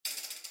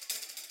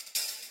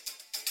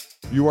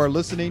You are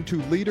listening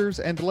to Leaders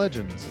and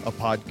Legends, a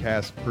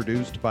podcast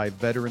produced by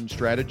Veteran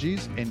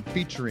Strategies and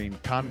featuring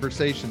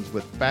conversations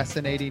with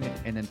fascinating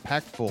and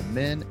impactful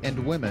men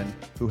and women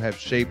who have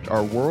shaped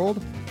our world,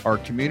 our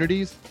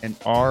communities, and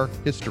our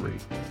history.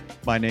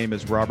 My name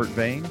is Robert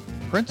Vane,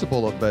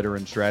 Principal of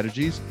Veteran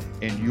Strategies,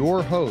 and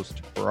your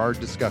host for our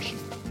discussion.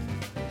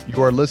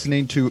 You are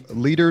listening to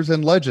Leaders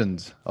and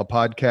Legends, a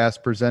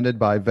podcast presented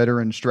by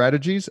Veteran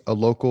Strategies, a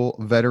local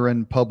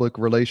veteran public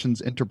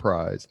relations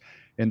enterprise,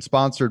 and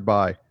sponsored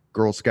by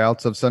Girl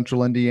Scouts of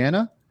Central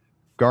Indiana,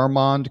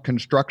 Garmond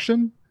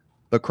Construction,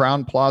 the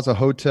Crown Plaza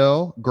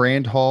Hotel,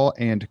 Grand Hall,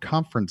 and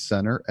Conference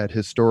Center at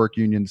Historic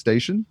Union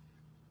Station,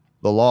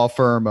 the law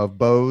firm of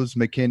Bose,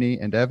 McKinney,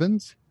 and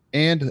Evans,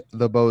 and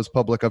the Bose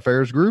Public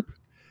Affairs Group,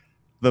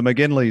 the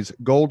McGinley's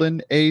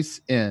Golden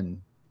Ace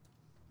Inn,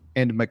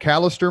 and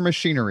McAllister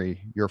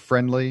Machinery, your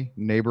friendly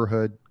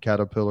neighborhood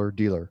Caterpillar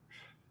dealer.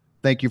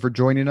 Thank you for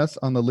joining us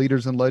on the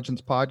Leaders and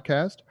Legends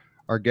podcast.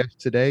 Our guest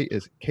today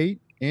is Kate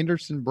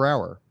Anderson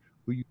Brower,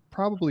 who you've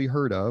probably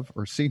heard of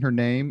or seen her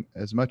name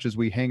as much as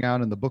we hang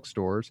out in the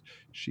bookstores.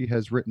 She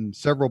has written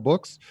several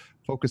books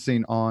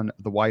focusing on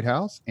the White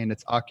House and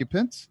its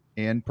occupants,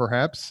 and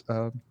perhaps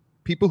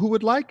people who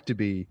would like to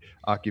be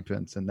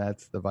occupants, and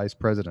that's the vice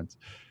presidents.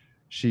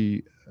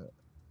 She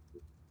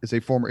is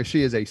a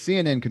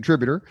CNN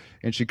contributor,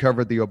 and she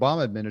covered the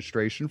Obama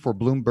administration for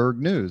Bloomberg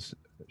News.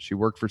 She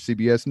worked for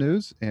CBS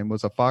News and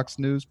was a Fox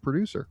News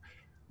producer.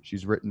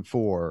 She's written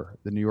for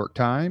the New York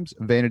Times,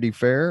 Vanity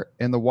Fair,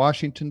 and the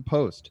Washington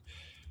Post.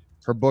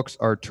 Her books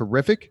are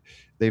terrific.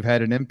 They've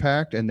had an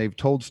impact, and they've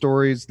told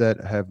stories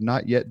that have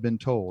not yet been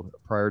told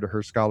prior to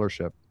her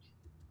scholarship.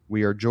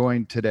 We are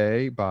joined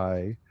today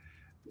by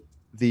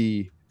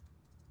the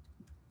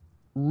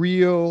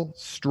real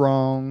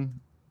strong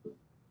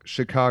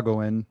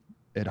Chicagoan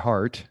at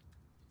heart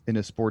in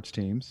his sports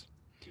teams,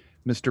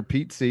 Mr.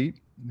 Pete Seat,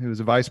 who is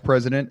a vice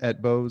president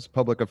at Bose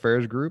Public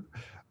Affairs Group.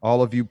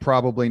 All of you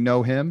probably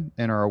know him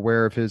and are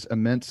aware of his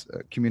immense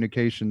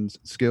communications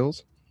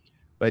skills,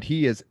 but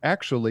he is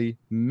actually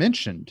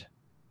mentioned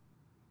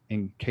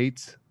in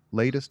Kate's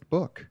latest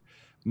book,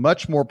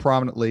 much more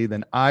prominently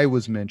than I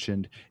was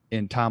mentioned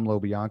in Tom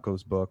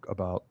LoBianco's book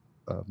about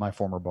my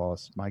former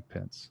boss, Mike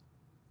Pence.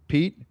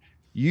 Pete,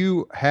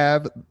 you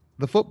have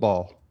the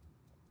football.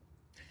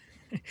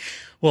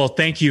 Well,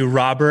 thank you,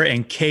 Robert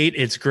and Kate.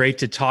 It's great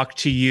to talk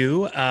to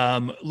you.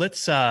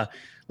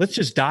 Let's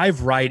just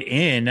dive right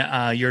in.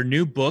 Your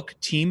new book,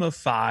 Team of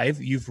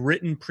Five, you've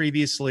written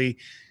previously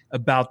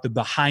about the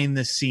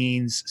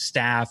behind-the-scenes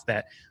staff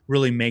that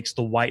really makes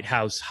the White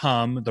House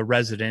hum, the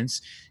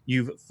residents.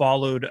 You've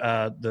followed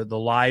the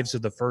lives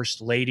of the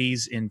first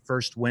ladies and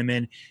first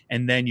women,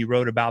 and then you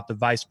wrote about the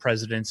vice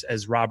presidents,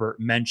 as Robert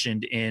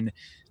mentioned in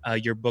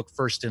your book,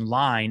 First in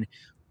Line.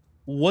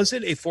 Was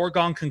it a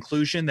foregone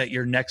conclusion that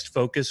your next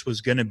focus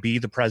was going to be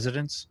the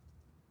presidents?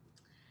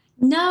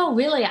 No,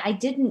 really. I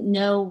didn't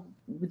know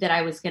that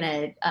I was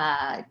going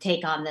to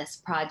take on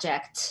this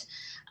project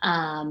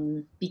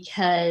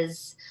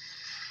because,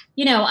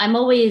 I'm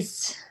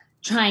always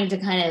trying to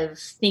kind of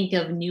think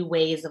of new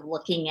ways of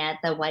looking at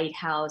the White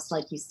House,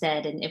 like you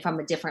said, and from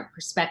a different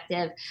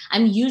perspective.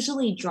 I'm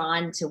usually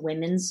drawn to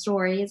women's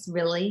stories,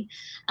 really.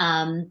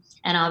 And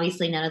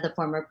obviously none of the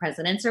former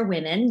presidents are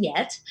women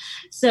yet.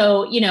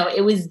 So,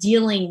 it was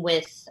dealing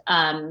with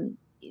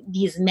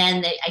these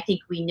men that I think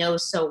we know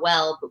so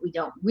well, but we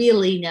don't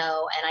really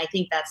know. And I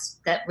think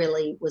that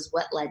really was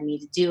what led me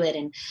to do it.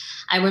 And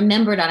I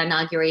remembered on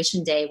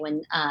Inauguration Day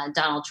when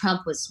Donald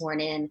Trump was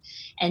sworn in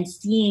and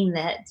seeing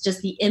that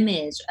just the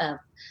image of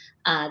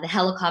the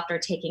helicopter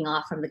taking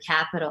off from the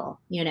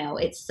Capitol,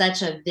 it's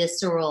such a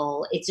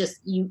visceral, it's just,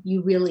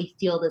 you really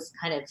feel this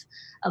kind of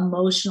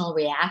emotional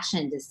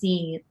reaction to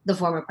seeing the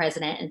former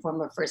president and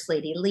former first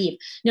lady leave,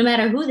 no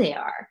matter who they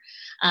are,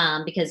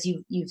 because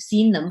you've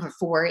seen them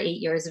for 8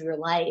 years of your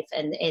life.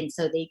 And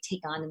so they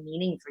take on a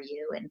meaning for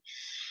you. And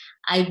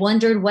I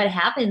wondered what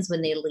happens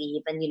when they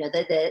leave. And,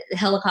 the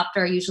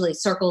helicopter usually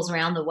circles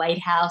around the White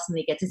House and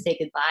they get to say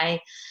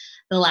goodbye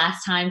the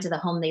last time to the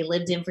home they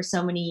lived in for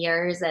so many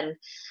years. And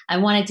I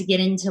wanted to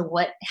get into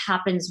what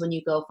happens when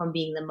you go from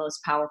being the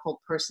most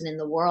powerful person in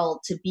the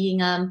world to being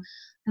kind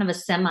of a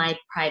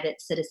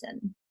semi-private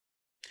citizen.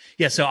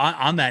 Yeah. So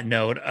on that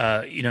note,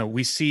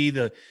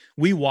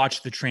 we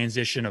watch the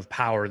transition of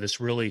power, this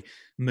really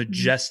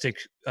majestic,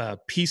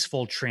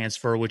 peaceful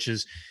transfer, which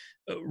is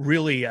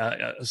really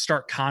a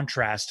stark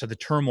contrast to the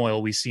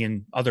turmoil we see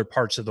in other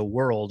parts of the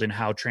world and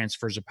how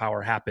transfers of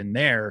power happen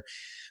there.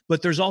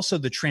 But there's also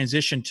the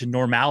transition to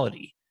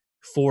normality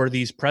for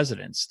these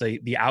presidents,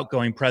 the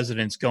outgoing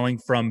presidents going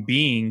from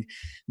being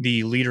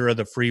the leader of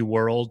the free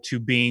world to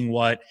being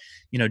what,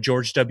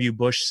 George W.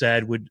 Bush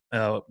said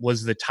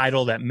was the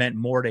title that meant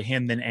more to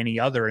him than any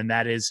other, and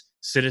that is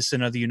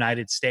citizen of the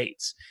United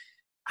States.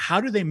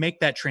 How do they make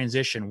that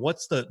transition?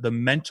 What's the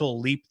mental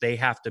leap they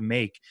have to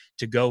make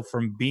to go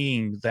from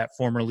being that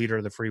former leader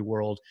of the free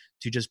world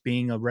to just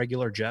being a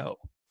regular Joe?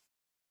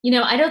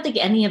 I don't think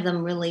any of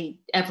them really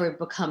ever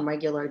become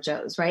regular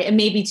Joes, right? And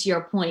maybe to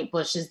your point,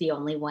 Bush is the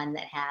only one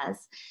that has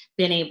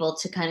been able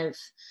to kind of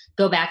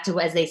go back to,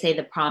 as they say,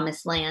 the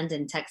promised land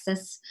in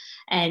Texas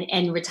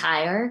and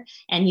retire.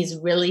 And he's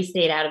really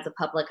stayed out of the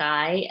public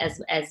eye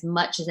as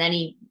much as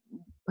any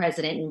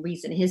president in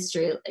recent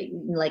history,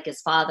 like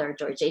his father,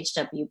 George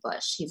H.W.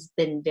 Bush. He's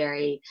been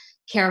very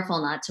careful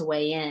not to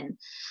weigh in.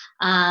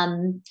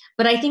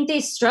 But I think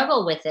they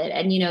struggle with it.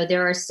 And,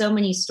 there are so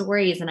many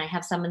stories, and I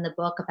have some in the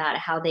book about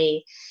how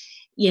they,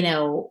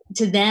 to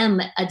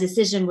them, a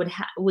decision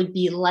would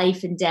be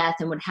life and death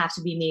and would have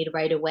to be made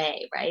right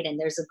away, right? And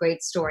there's a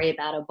great story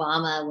about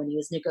Obama when he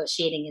was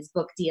negotiating his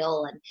book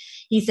deal, and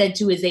he said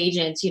to his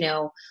agent,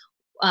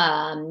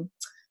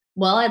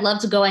 well, I'd love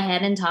to go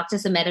ahead and talk to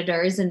some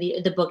editors. And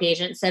the book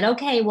agent said,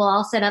 okay, well,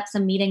 I'll set up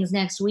some meetings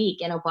next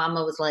week. And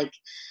Obama was like,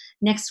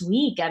 next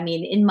week? I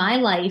mean, in my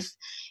life,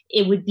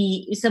 it would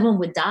be, someone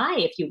would die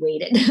if you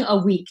waited a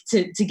week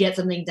to get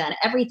something done.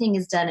 Everything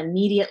is done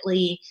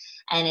immediately,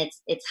 and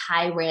it's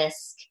high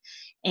risk.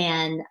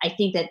 And I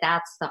think that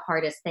that's the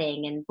hardest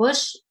thing. And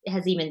Bush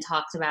has even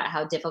talked about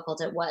how difficult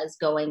it was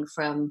going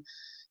from,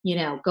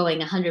 going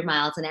 100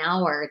 miles an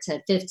hour to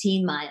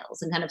 15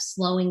 miles and kind of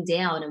slowing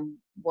down. And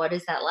what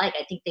is that like?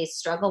 I think they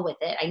struggle with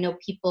it. I know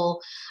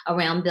people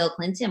around Bill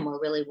Clinton were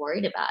really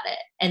worried about it,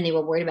 and they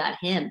were worried about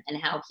him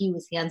and how he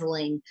was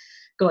handling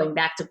going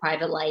back to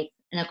private life.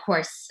 And of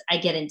course, I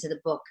get into the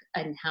book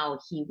and how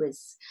he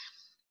was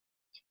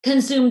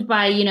consumed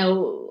by,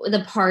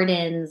 the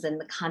pardons and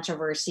the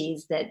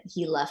controversies that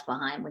he left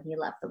behind when he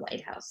left the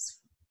White House.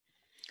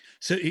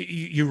 So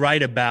you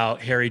write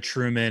about Harry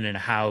Truman and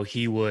how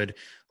he would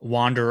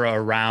wander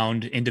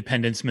around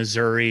Independence,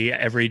 Missouri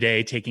every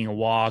day taking a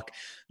walk.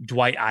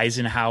 Dwight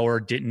Eisenhower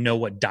didn't know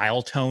what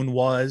dial tone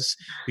was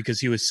because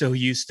he was so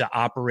used to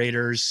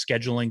operators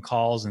scheduling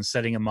calls and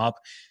setting them up.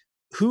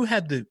 Who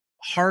had the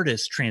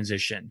hardest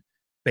transition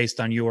based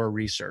on your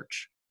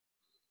research?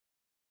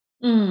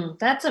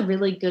 That's a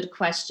really good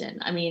question.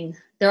 I mean,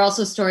 there are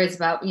also stories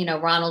about,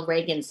 Ronald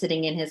Reagan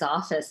sitting in his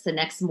office the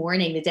next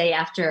morning, the day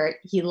after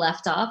he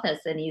left office,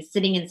 and he's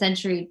sitting in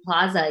Century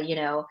Plaza,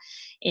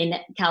 in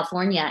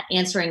California,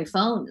 answering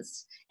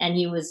phones. And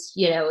he was,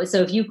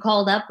 so if you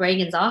called up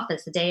Reagan's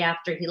office the day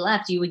after he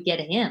left, you would get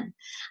him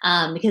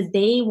because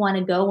they want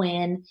to go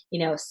in,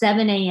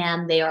 7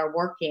 a.m. They are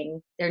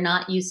working. They're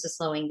not used to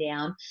slowing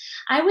down.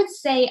 I would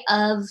say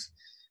of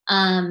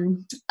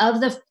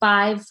the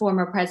 5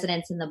 former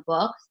presidents in the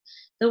book,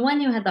 the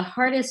one who had the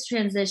hardest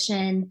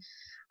transition,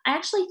 I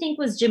actually think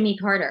was Jimmy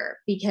Carter,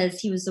 because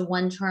he was the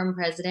one-term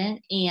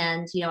president.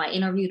 And, I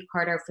interviewed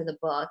Carter for the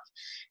book,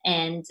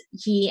 and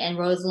he and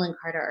Rosalind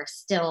Carter are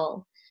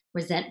still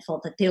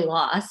resentful that they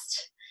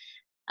lost.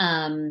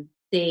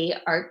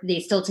 They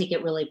still take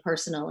it really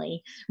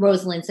personally.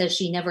 Rosalind says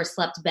she never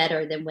slept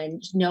better than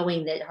when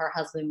knowing that her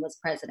husband was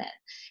president.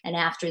 And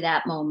after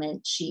that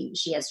moment, she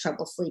has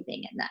trouble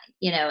sleeping at night.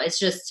 It's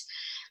just,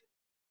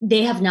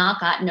 they have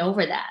not gotten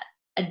over that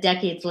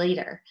decades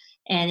later.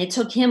 And it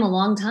took him a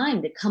long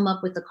time to come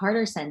up with the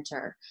Carter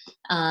Center.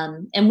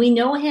 And we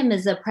know him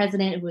as a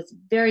president with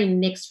very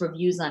mixed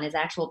reviews on his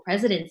actual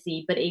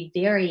presidency, but a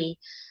very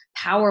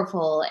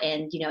powerful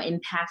and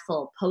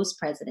impactful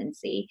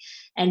post-presidency.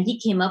 And he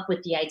came up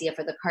with the idea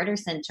for the Carter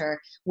Center,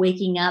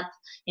 waking up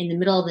in the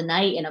middle of the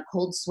night in a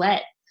cold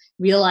sweat,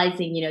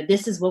 realizing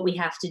this is what we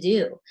have to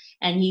do.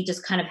 And he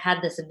just kind of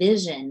had this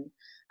vision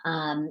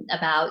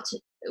about,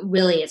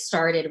 really, it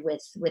started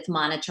with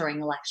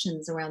monitoring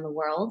elections around the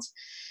world.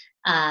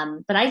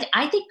 But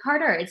I think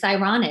Carter, it's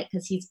ironic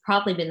because he's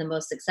probably been the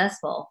most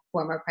successful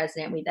former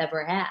president we've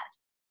ever had.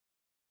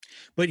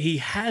 But he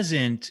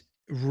hasn't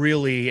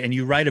really, and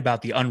you write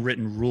about the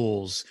unwritten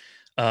rules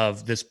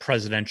of this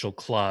presidential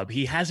club.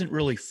 He hasn't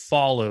really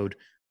followed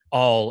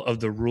all of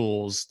the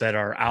rules that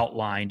are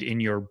outlined in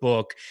your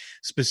book,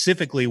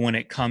 specifically when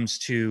it comes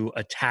to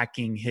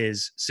attacking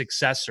his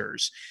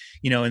successors.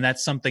 And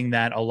that's something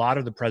that a lot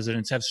of the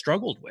presidents have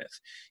struggled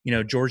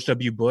with. George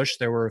W. Bush,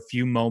 there were a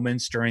few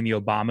moments during the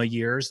Obama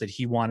years that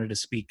he wanted to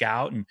speak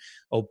out, and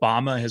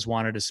Obama has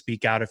wanted to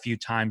speak out a few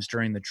times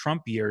during the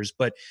Trump years.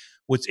 But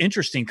what's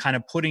interesting, kind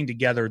of putting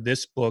together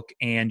this book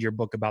and your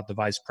book about the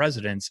vice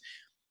presidents,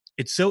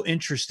 it's so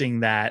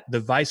interesting that the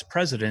vice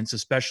presidents,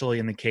 especially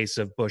in the case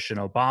of Bush and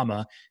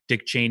Obama,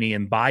 Dick Cheney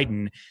and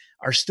Biden,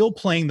 are still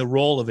playing the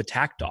role of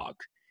attack dog.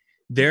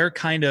 They're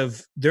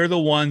the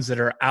ones that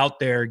are out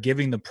there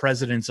giving the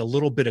presidents a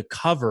little bit of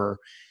cover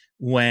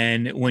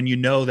when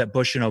that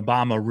Bush and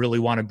Obama really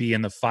want to be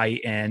in the fight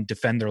and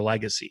defend their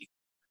legacy.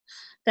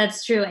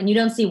 That's true. And you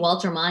don't see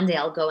Walter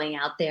Mondale going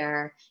out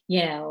there,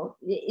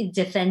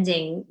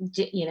 defending,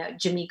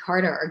 Jimmy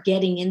Carter or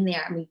getting in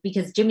there. I mean,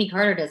 because Jimmy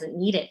Carter doesn't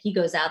need it. He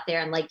goes out there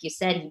and, like you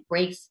said, he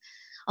breaks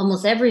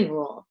almost every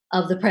rule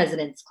of the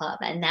President's Club.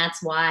 And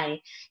that's why,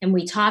 and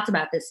we talked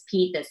about this,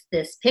 Pete,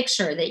 this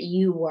picture that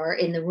you were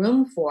in the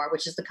room for,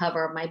 which is the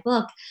cover of my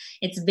book.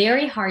 It's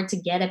very hard to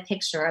get a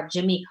picture of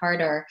Jimmy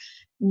Carter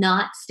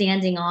not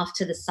standing off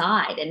to the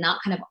side and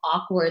not kind of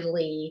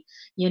awkwardly,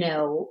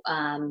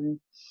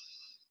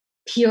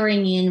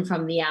 peering in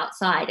from the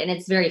outside. And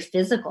it's very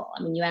physical.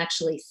 I mean, you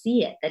actually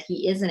see it, that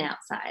he is an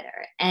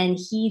outsider. And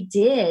he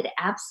did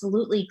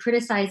absolutely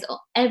criticize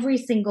every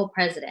single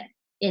president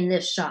in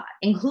this shot,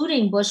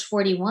 including Bush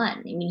 41.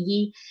 I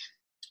mean,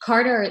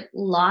 Carter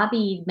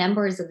lobbied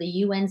members of the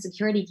UN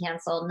Security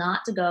Council not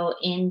to go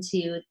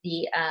into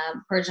the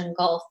Persian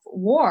Gulf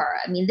War.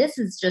 I mean, this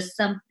is just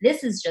kind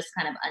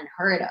of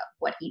unheard of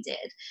what he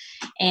did,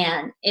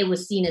 and it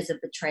was seen as a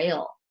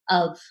betrayal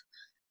of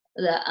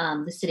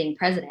the sitting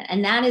president.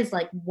 And that is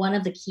like one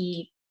of the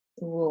key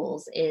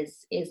rules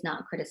is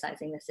not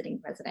criticizing the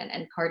sitting president.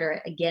 And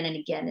Carter again and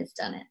again has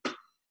done it.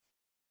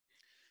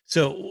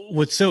 So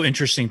what's so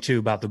interesting too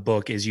about the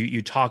book is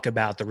you talk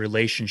about the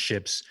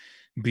relationships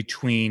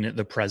between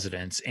the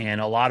presidents,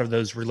 and a lot of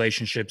those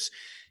relationships,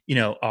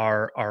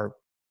 are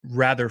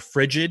rather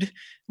frigid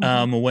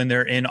when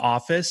they're in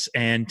office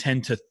and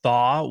tend to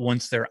thaw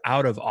once they're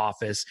out of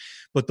office.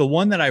 But the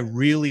one that I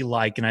really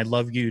like, and I'd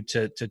love you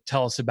to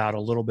tell us about a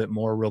little bit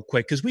more real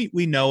quick, because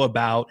we know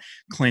about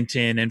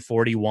Clinton and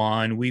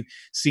 41. We've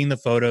seen the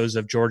photos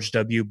of George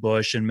W.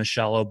 Bush and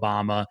Michelle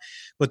Obama,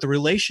 but the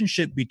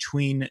relationship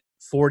between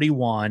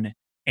 41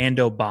 and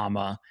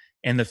Obama,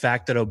 and the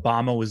fact that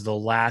Obama was the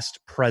last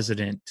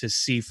president to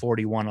see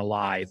 41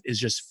 alive, is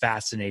just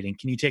fascinating.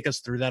 Can you take us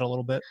through that a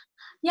little bit?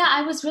 Yeah,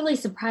 I was really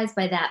surprised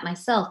by that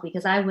myself,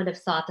 because I would have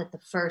thought that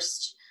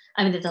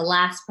that the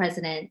last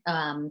president,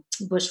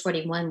 Bush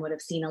 41, would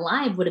have seen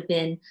alive would have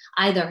been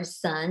either his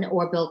son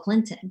or Bill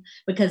Clinton,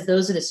 because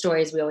those are the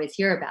stories we always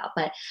hear about.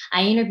 But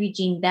I interviewed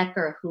Jean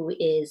Becker, who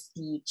is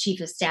the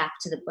chief of staff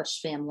to the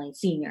Bush family,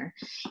 senior,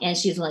 and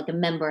she's like a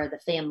member of the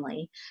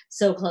family,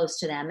 so close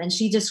to them. And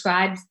she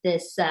describes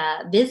this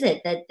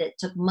visit that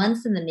took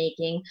months in the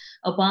making.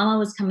 Obama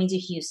was coming to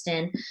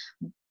Houston.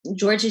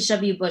 George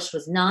H.W. Bush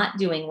was not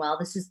doing well.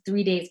 This is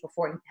 3 days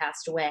before he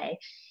passed away.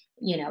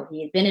 He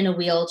had been in a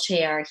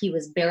wheelchair. He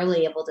was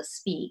barely able to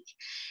speak.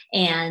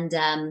 And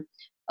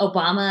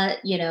Obama,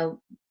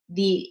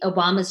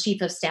 Obama's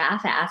chief of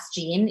staff asked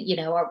Jean,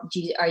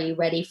 are you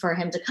ready for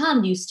him to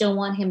come? Do you still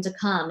want him to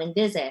come and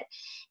visit?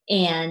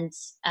 And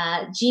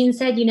Jean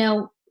said,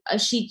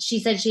 she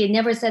said she had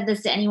never said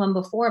this to anyone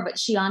before, but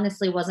she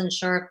honestly wasn't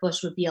sure if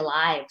Bush would be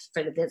alive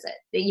for the visit.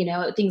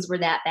 Things were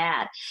that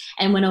bad.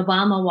 And when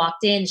Obama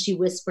walked in, she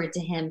whispered to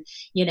him,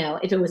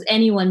 if it was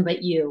anyone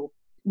but you,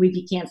 we'd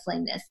be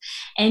canceling this.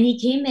 And he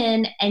came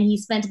in and he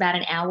spent about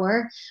an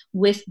hour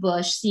with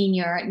Bush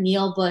Senior.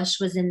 Neil Bush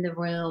was in the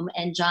room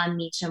and John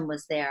Meacham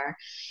was there.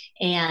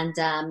 And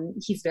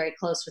he's very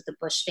close with the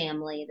Bush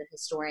family, the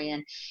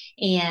historian.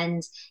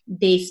 And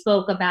they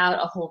spoke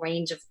about a whole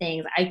range of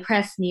things. I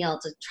pressed Neil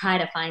to try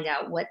to find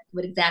out what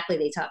exactly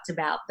they talked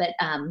about, but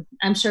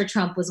I'm sure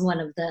Trump was one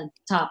of the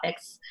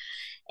topics.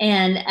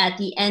 And at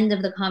the end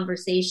of the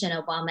conversation,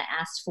 Obama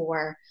asked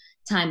for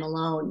time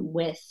alone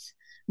with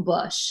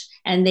Bush,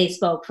 and they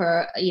spoke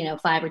for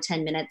 5 or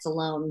 10 minutes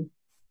alone,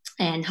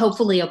 and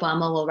hopefully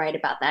Obama will write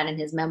about that in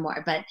his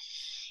memoir. But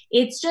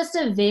it's just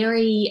a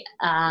very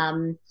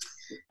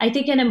I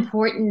think an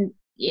important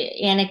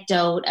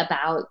anecdote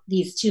about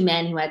these two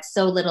men who had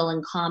so little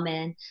in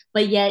common,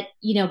 but yet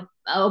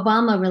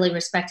Obama really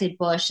respected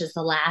Bush as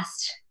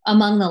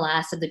among the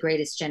last of the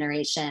greatest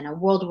generation, a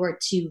World War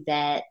II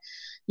vet,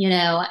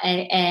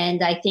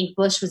 and I think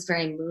Bush was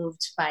very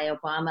moved by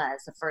Obama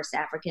as the first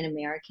African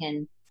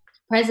American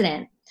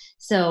president.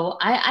 So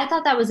I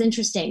thought that was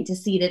interesting to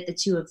see that the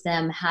two of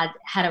them had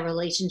a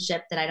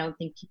relationship that I don't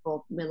think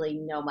people really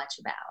know much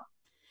about.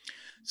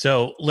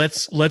 So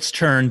let's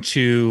turn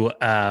to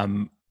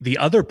the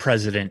other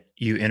president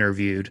you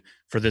interviewed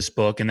for this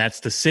book, and that's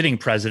the sitting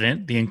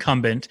president, the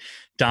incumbent,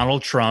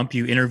 Donald Trump.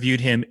 You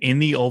interviewed him in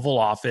the Oval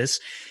Office,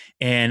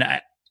 and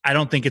I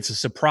don't think it's a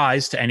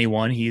surprise to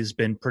anyone. He's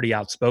been pretty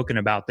outspoken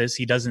about this.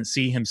 He doesn't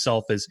see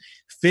himself as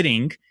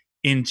fitting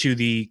into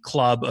the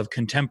club of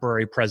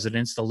contemporary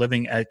presidents, the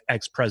living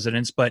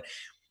ex-presidents. But,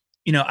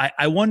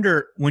 I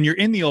wonder, when you're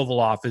in the Oval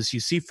Office,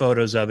 you see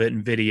photos of it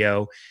and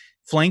video.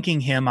 Flanking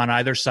him on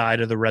either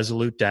side of the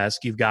Resolute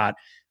desk, you've got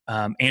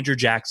Andrew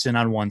Jackson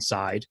on one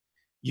side.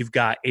 You've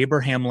got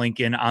Abraham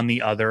Lincoln on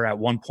the other. At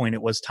one point,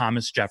 it was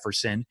Thomas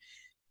Jefferson.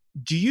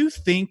 Do you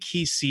think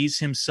he sees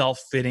himself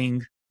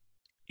fitting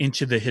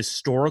into the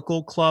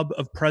historical club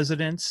of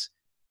presidents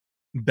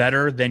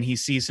better than he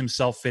sees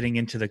himself fitting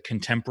into the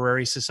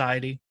contemporary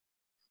society?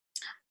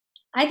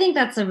 I think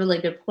that's a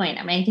really good point.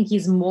 I mean, I think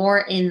he's more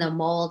in the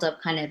mold of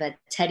kind of a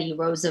Teddy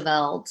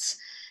Roosevelt,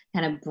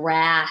 kind of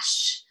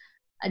brash,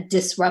 a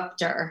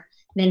disruptor,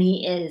 than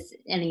he is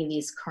any of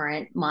these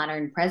current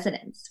modern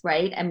presidents,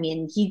 right? I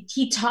mean,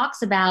 he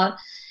talks about,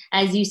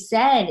 as you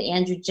said,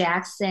 Andrew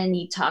Jackson.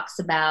 He talks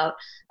about,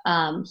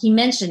 he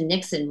mentioned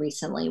Nixon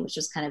recently, which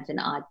was kind of an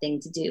odd thing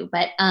to do,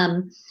 but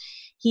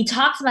he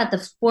talks about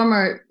the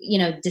former,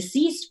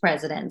 deceased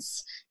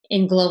presidents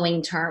in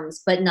glowing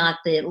terms, but not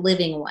the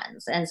living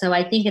ones. And so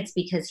I think it's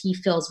because he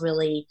feels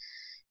really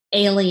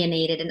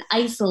alienated and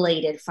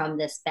isolated from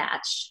this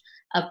batch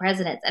of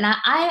presidents. And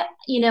I,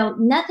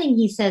 nothing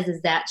he says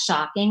is that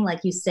shocking,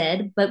 like you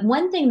said. But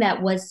one thing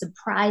that was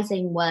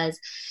surprising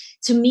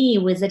to me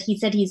was that he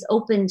said he's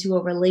open to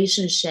a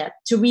relationship,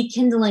 to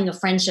rekindling a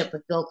friendship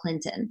with Bill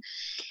Clinton,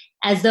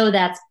 as though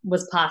that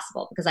was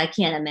possible, because I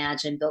can't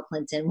imagine Bill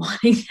Clinton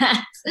wanting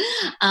that,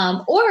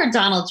 or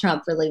Donald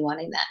Trump really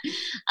wanting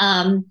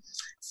that.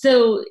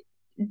 So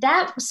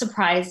that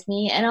surprised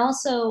me. And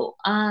also,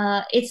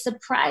 it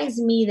surprised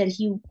me that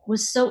he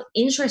was so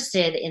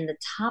interested in the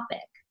topic,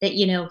 that,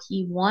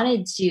 he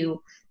wanted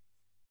to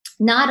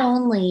not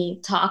only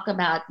talk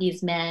about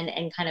these men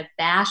and kind of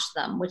bash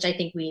them, which I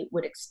think we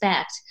would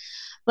expect,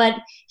 but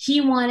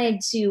he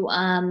wanted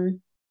to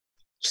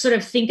sort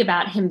of think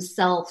about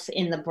himself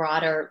in the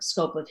broader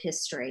scope of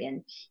history.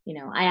 And,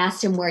 I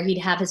asked him where he'd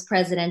have his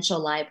presidential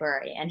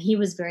library, and he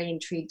was very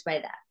intrigued by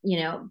that,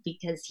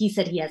 because he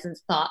said he hasn't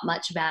thought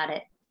much about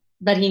it,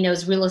 but he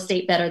knows real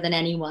estate better than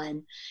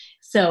anyone.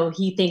 So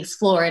he thinks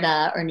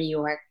Florida or New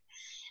York.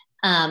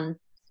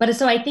 But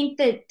so I think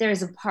that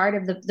there's a part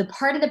of the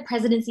part of the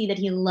presidency that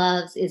he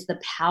loves is the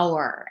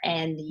power,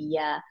 and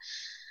the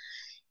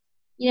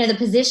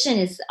position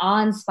is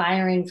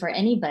awe-inspiring for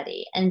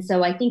anybody. And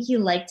so I think he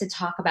liked to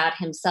talk about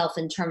himself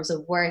in terms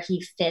of where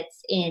he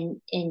fits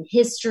in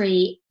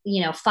history,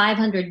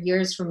 500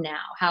 years from now.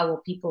 How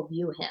will people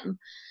view him?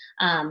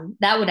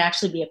 That would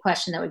actually be a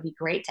question that would be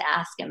great to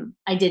ask him.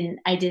 I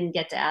didn't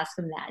get to ask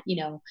him that,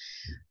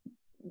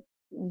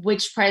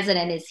 which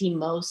president is he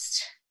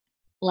most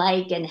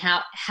like, and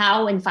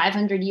how in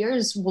 500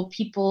 years will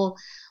people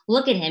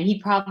look at him?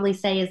 He'd probably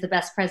say is the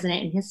best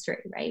president in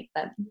history, right?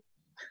 But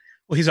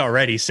well, he's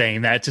already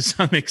saying that to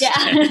some extent.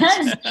 Yeah,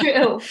 that's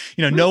true.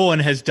 No one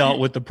has dealt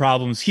with the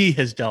problems he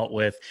has dealt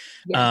with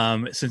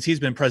since he's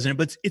been president.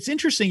 But it's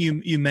interesting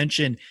you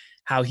mentioned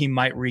how he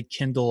might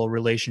rekindle a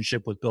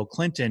relationship with Bill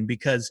Clinton,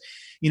 because,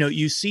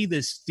 you see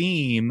this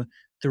theme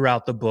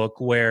throughout the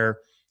book where,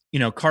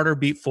 Carter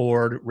beat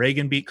Ford,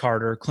 Reagan beat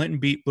Carter, Clinton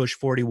beat Bush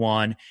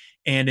 41.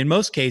 And in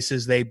most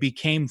cases, they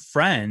became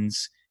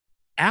friends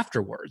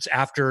afterwards.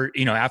 After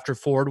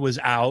Ford was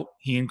out,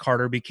 he and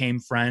Carter became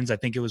friends. I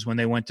think it was when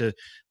they went to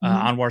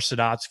Anwar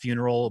Sadat's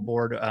funeral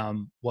aboard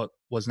what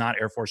was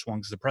not Air Force One,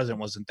 because the president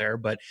wasn't there.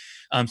 But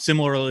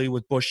similarly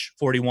with Bush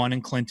 41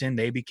 and Clinton,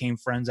 they became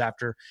friends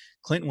after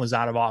Clinton was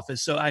out of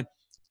office. So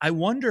I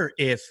wonder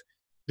if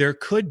there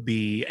could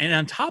be, and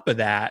on top of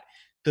that,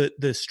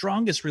 the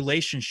strongest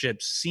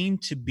relationships seem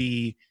to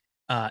be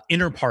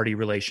inter-party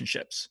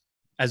relationships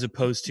as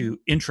opposed to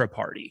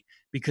intra-party,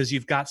 because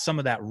you've got some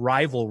of that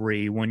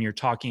rivalry when you're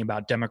talking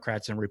about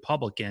Democrats and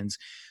Republicans,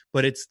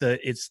 but it's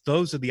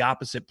those of the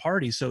opposite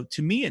parties. So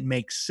to me, it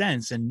makes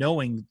sense, and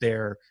knowing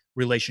their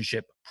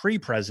relationship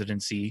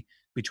pre-presidency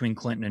between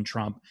Clinton and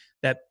Trump,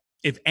 that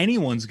if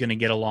anyone's going to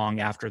get along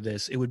after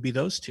this, it would be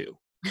those two.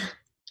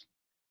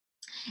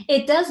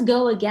 It does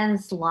go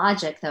against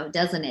logic, though,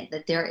 doesn't it?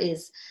 That there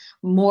is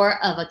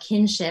more of a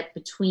kinship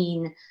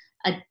between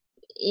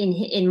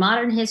in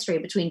modern history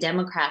between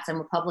Democrats and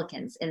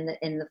Republicans in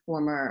the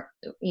former,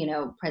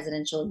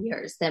 presidential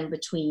years than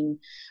between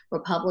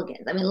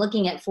Republicans. I mean,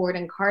 looking at Ford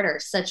and Carter,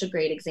 such a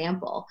great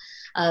example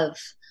of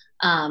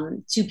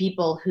two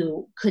people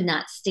who could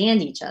not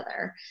stand each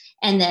other.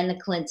 And then the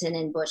Clinton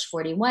and Bush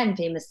 41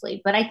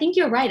 famously. But I think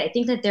you're right. I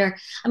think that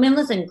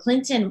listen,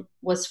 Clinton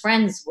was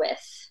friends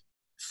with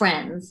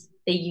friends.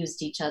 They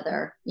used each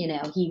other.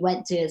 He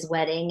went to his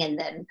wedding, and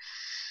then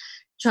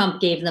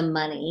Trump gave them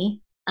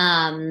money.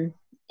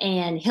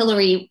 And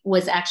Hillary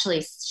was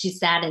she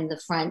sat in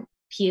the front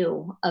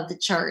pew of the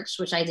church,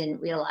 which I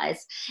didn't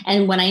realize.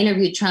 And when I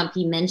interviewed Trump,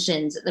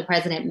 the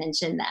president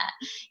mentioned that,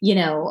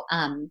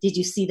 did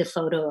you see the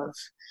photo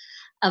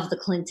of the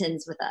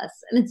Clintons with us?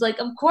 And it's like,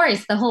 of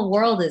course, the whole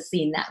world has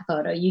seen that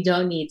photo. You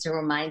don't need to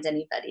remind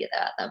anybody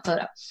about that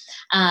photo.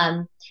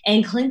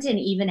 And Clinton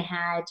even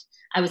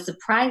I was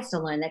surprised to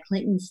learn that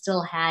Clinton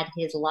still had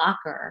his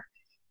locker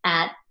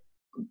at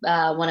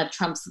one of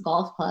Trump's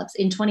golf clubs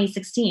in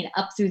 2016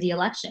 up through the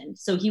election.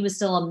 So he was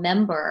still a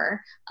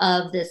member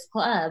of this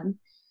club.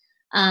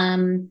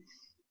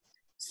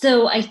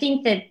 So I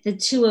think that the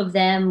two of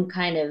them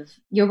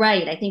you're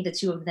right. I think the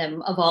two of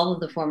them, of all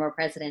of the former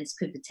presidents,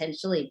 could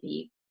potentially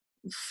be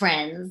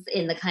friends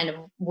in the kind of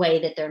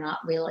way that they're not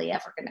really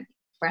ever going to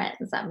be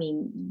friends. I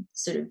mean,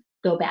 sort of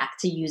go back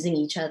to using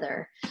each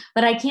other.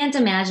 But I can't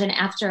imagine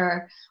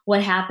after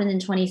what happened in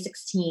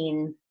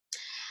 2016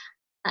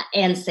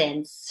 and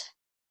since,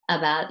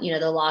 about,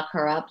 the lock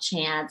her up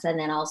chants, and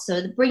then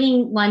also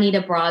bringing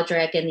Juanita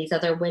Broaddrick and these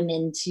other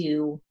women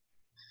to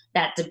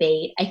that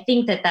debate. I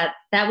think that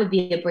would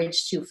be a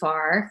bridge too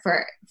far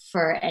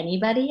for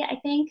anybody, I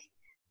think.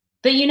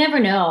 But you never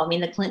know. I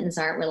mean, the Clintons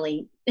aren't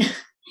really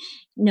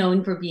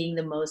known for being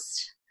the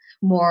most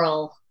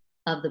moral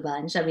of the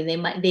bunch. I mean, there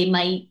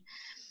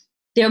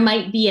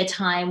might be a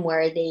time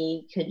where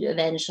they could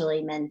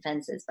eventually mend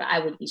fences, but I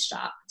would be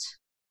shocked.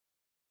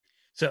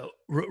 So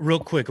real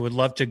quick, I would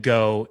love to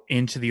go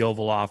into the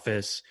Oval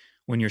Office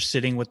when you're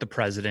sitting with the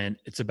president.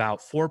 It's about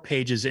 4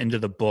 pages into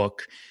the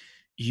book.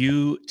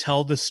 You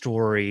tell the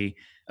story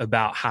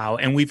about how,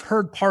 and we've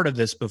heard part of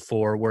this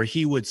before, where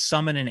he would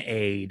summon an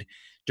aide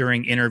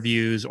during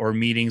interviews or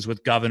meetings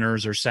with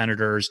governors or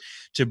senators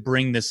to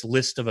bring this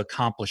list of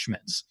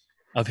accomplishments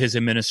of his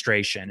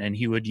administration. And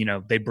he would,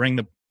 they bring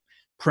the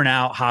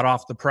printout hot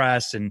off the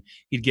press and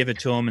he'd give it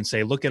to him and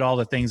say, look at all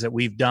the things that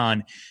we've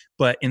done.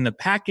 But in the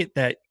packet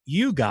that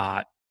you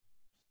got,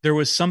 there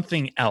was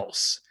something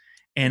else.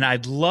 And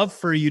I'd love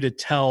for you to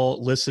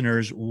tell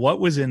listeners what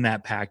was in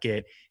that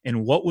packet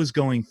and what was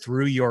going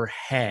through your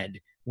head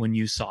when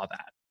you saw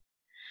that.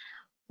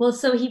 Well,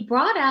 so he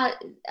brought out,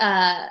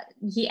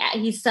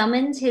 he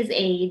summoned his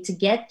aide to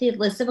get the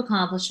list of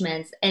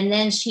accomplishments. And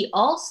then she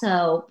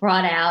also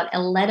brought out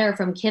a letter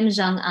from Kim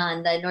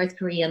Jong-un, the North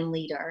Korean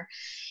leader,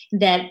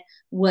 that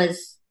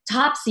was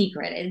top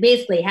secret. It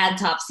basically had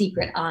top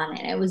secret on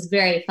it. It was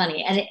very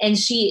funny. And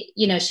she,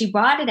 she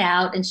brought it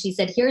out and she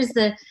said, here's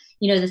the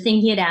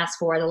thing he had asked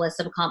for, the list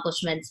of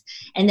accomplishments.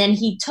 And then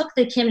he took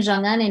the Kim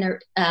Jong-un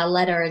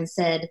letter and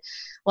said,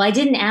 well, I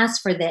didn't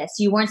ask for this.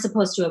 You weren't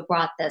supposed to have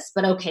brought this,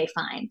 but okay,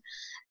 fine.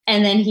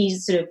 And then he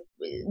sort of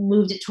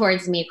moved it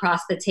towards me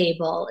across the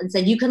table and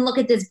said, you can look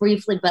at this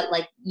briefly, but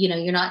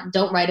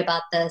don't write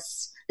about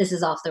this. This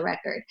is off the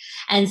record.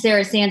 And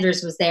Sarah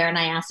Sanders was there and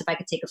I asked if I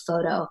could take a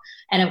photo.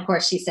 And of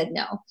course she said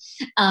no.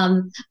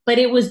 But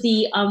it was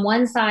on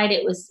one side,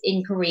 it was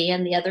in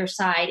Korean, the other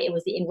side, it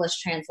was the English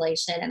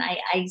translation. And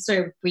I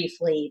sort of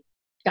briefly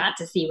got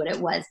to see what it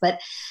was,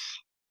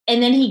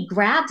 and then he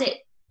grabbed it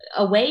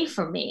away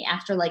from me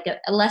after like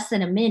a less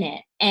than a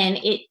minute. And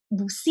it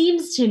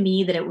seems to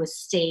me that it was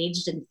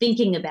staged and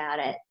thinking about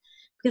it,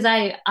 because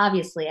I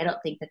don't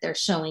think that they're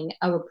showing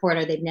a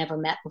reporter they've never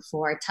met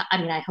before.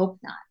 I hope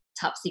not.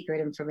 Top secret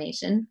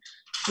information,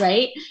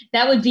 right?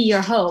 That would be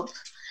your hope.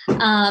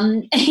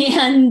 And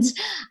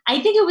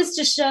I think it was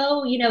to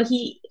show,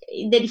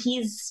 that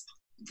he's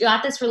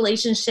got this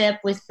relationship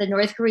with the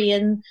North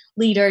Korean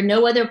leader.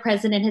 No other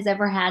president has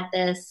ever had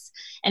this.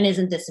 And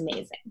isn't this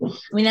amazing?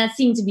 That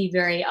seemed to be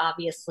very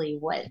obviously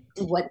what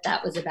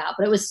that was about,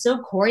 but it was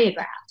so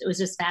choreographed. It was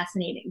just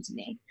fascinating to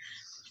me.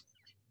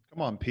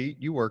 Come on, Pete,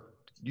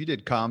 you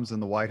did comms in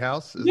the White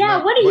House. Isn't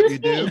what do you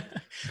think?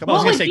 I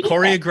was going to say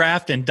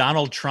choreographed and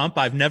Donald Trump.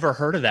 I've never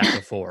heard of that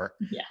before.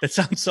 Yeah. That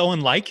sounds so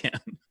unlike him.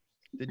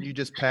 Didn't you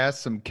just pass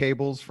some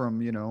cables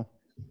from,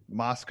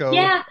 Moscow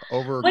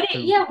over? What do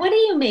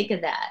you make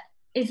of that?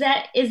 Is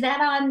that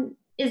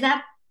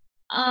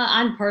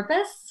on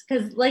purpose?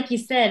 Because like you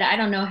said, I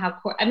don't know how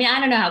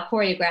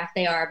choreographed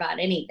they are about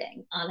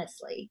anything,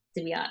 honestly,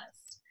 to be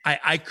honest.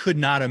 I could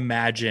not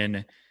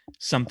imagine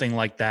something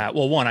like that.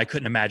 Well, one, I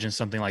couldn't imagine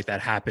something like that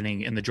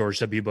happening in the George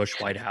W. Bush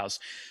White House.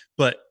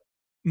 But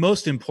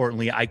most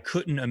importantly, I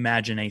couldn't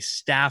imagine a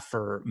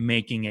staffer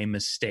making a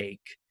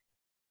mistake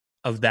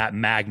of that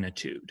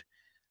magnitude.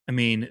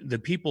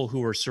 The people who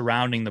were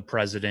surrounding the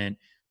president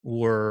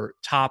were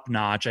top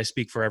notch. I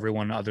speak for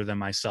everyone other than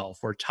myself.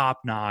 Were top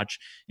notch,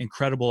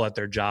 incredible at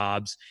their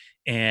jobs.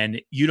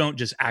 And you don't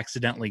just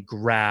accidentally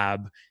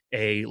grab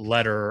a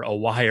letter, a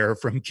wire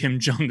from Kim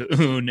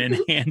Jong-un and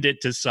hand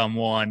it to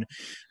someone.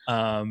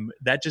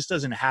 That just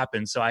doesn't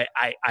happen. So I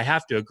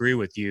have to agree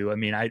with you.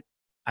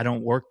 I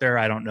don't work there.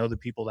 I don't know the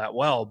people that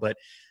well, but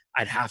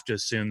I'd have to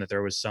assume that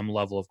there was some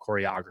level of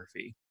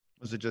choreography.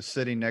 Was it just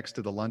sitting next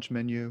to the lunch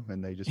menu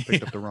and they just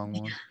picked up the wrong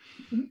one?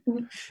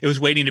 It was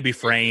waiting to be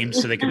framed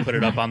so they could put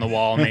it up on the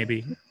wall,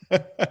 maybe.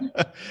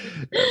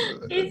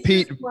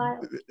 Pete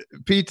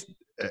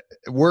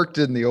worked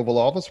in the Oval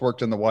Office,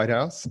 worked in the White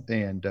House.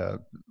 And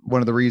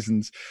one of the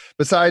reasons,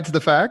 besides the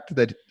fact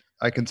that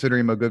I consider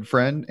him a good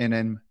friend and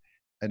am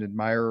an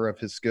admirer of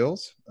his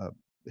skills,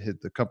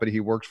 the company he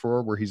works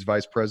for, where he's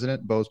vice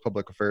president, Bose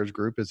Public Affairs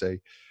Group, is a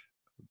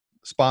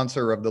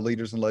sponsor of the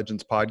Leaders and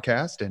Legends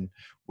podcast, and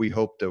we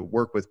hope to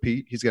work with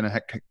Pete. He's going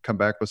to come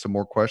back with some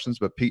more questions,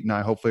 but Pete and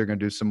I hopefully are going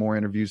to do some more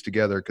interviews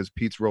together, because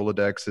Pete's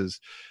Rolodex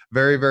is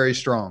very, very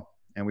strong,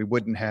 and we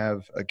wouldn't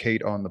have a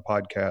Kate on the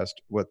podcast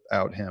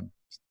without him.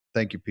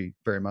 Thank you, Pete,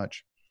 very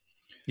much.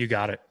 You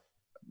got it.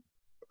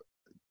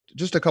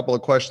 Just a couple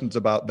of questions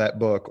about that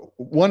book.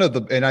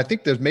 And I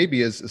think there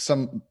maybe is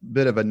some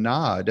bit of a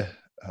nod.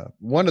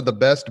 One of the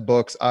best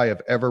books I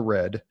have ever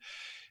read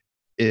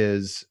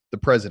is The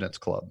President's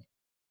Club,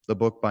 the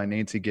book by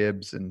Nancy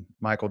Gibbs and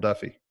Michael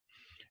Duffy.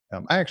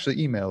 I actually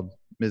emailed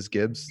Ms.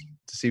 Gibbs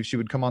to see if she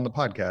would come on the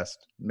podcast.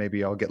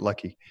 Maybe I'll get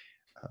lucky.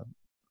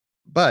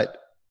 But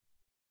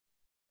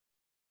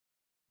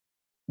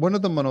one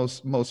of the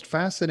most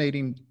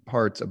fascinating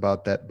parts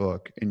about that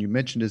book, and you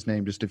mentioned his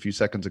name just a few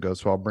seconds ago,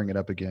 so I'll bring it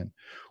up again,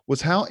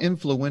 was how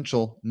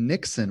influential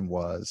Nixon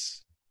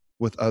was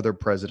with other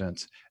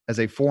presidents as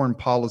a foreign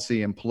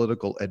policy and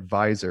political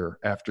advisor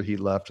after he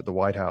left the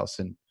White House,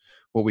 and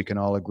what we can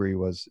all agree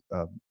was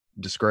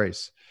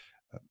disgrace.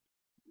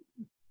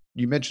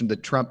 You mentioned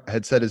that Trump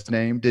had said his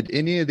name. Did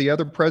any of the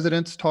other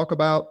presidents talk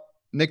about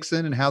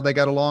Nixon and how they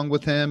got along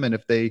with him and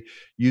if they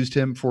used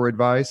him for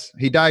advice?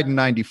 He died in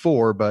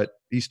 94, but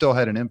he still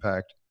had an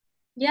impact.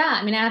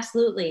 Yeah,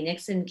 absolutely.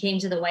 Nixon came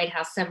to the White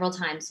House several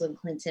times when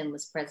Clinton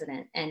was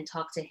president and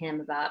talked to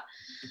him about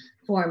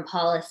foreign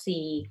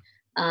policy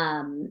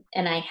And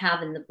I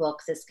have in the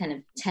book this kind of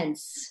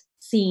tense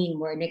scene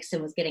where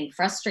Nixon was getting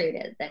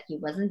frustrated that he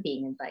wasn't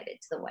being invited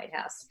to the White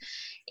House.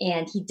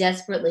 And he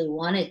desperately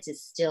wanted to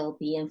still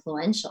be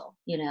influential,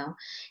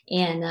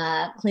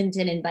 And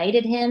Clinton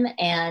invited him,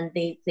 and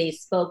they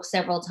spoke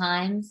several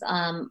times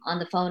on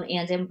the phone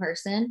and in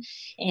person.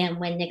 And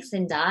when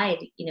Nixon died,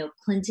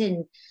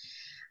 Clinton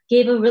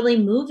gave a really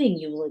moving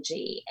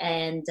eulogy.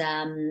 And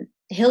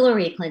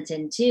Hillary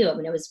Clinton too. I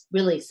mean, it was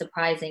really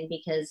surprising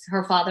because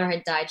her father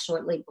had died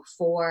shortly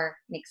before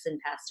Nixon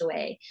passed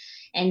away.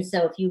 And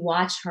so if you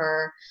watch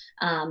her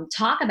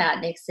talk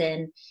about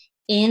Nixon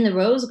in the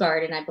Rose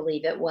Garden, I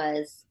believe it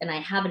was, and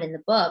I have it in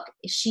the book,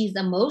 she's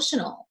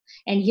emotional.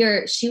 And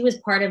here she was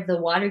part of the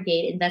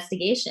Watergate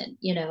investigation,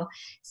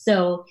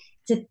 So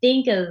to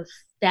think of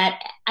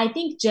that, I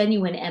think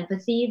genuine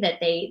empathy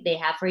that they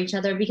have for each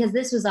other, because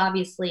this was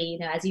obviously,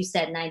 as you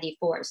said,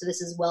 94. So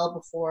this is well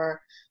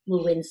before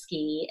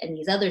Lewinsky and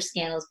these other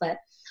scandals, but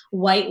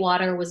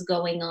Whitewater was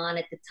going on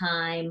at the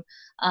time.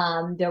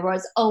 There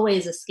was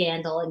always a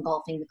scandal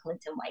engulfing the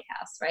Clinton White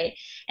House, right?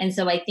 And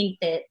so I think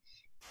that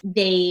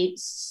they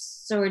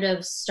sort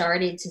of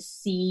started to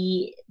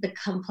see the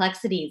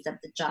complexities of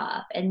the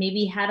job and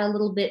maybe had a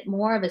little bit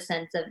more of a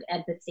sense of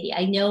empathy.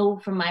 I know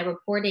from my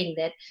reporting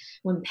that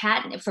when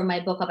for my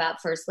book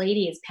about First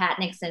Ladies, Pat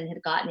Nixon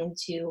had gotten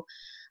into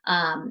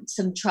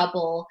some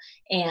trouble,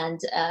 and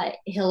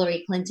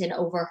Hillary Clinton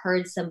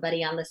overheard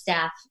somebody on the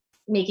staff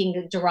making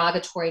a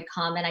derogatory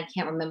comment. I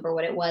can't remember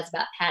what it was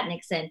about Pat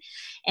Nixon,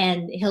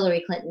 and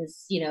Hillary Clinton,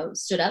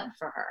 stood up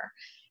for her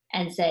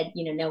and said,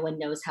 no one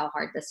knows how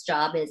hard this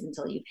job is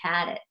until you've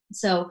had it.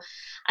 So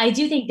I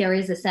do think there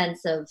is a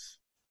sense of,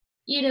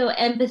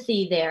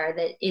 empathy there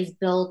that is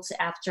built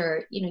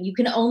after, you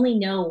can only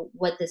know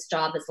what this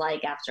job is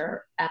like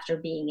after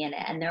being in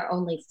it. And there are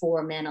only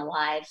 4 men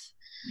alive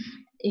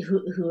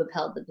who have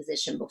held the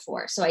position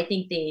before. So I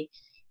think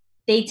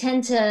they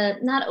tend to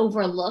not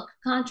overlook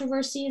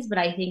controversies, but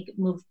I think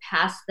move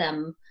past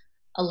them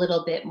a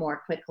little bit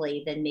more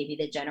quickly than maybe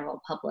the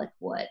general public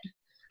would.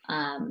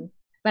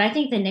 But I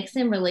think the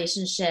Nixon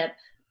relationship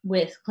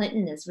with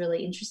Clinton is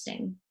really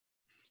interesting.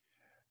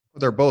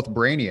 They're both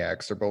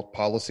brainiacs. They're both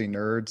policy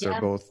nerds. Yeah.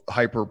 They're both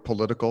hyper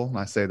political. And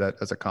I say that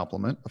as a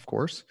compliment, of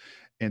course.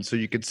 And so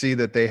you could see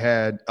that they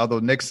had, although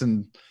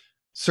Nixon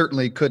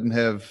certainly couldn't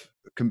have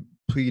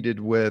competed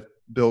with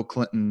Bill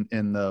Clinton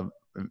in the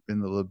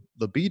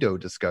libido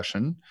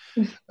discussion,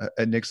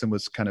 and Nixon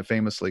was kind of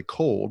famously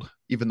cold,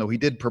 even though he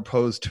did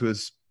propose to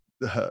his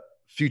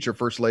future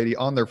first lady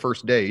on their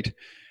first date.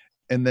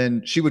 And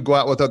then she would go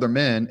out with other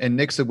men and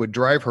Nixon would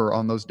drive her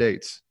on those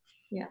dates.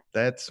 Yeah.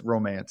 That's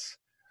romance.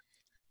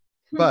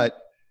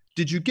 But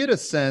did you get a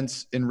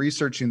sense in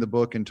researching the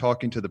book and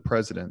talking to the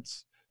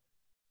presidents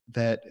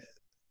that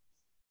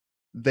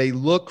they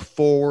look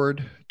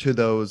forward to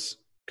those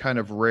kind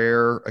of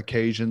rare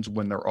occasions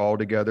when they're all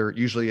together?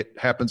 Usually it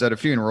happens at a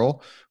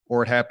funeral,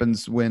 or it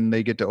happens when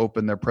they get to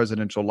open their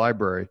presidential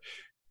library.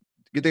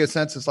 Get a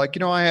sense it's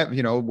like, I have,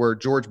 where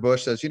George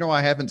Bush says,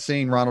 I haven't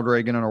seen Ronald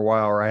Reagan in a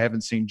while, or I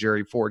haven't seen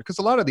Jerry Ford. Because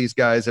a lot of these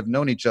guys have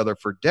known each other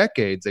for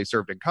decades. They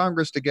served in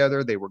Congress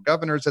together. They were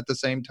governors at the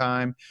same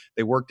time.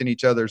 They worked in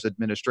each other's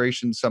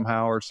administrations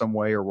somehow or some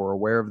way, or were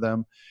aware of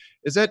them.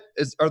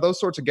 Are those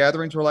sorts of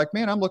gatherings where like,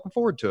 man, I'm looking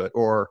forward to it?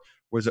 Or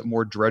was it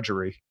more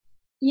drudgery?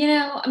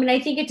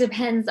 I think it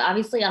depends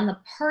obviously on the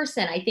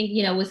person. I think,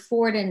 with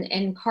Ford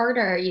and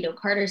Carter,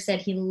 Carter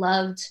said he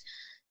loved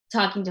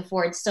talking to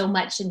Ford so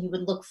much, and he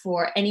would look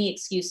for any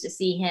excuse to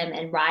see him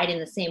and ride in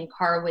the same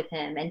car with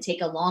him and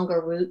take a longer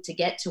route to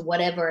get to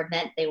whatever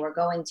event they were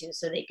going to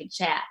so they could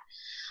chat.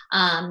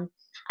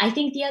 I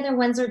think the other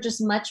ones are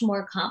just much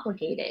more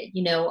complicated.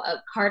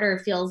 Carter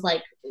feels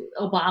like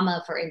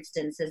Obama, for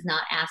instance, has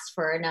not asked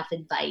for enough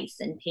advice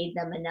and paid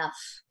them enough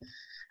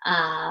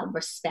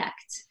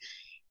respect.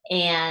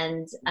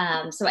 And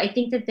so I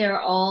think that they're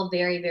all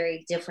very,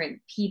 very different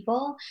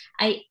people.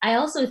 I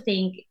also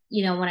think,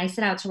 when I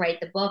set out to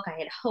write the book, I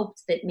had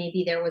hoped that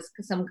maybe there was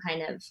some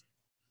kind of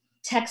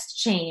text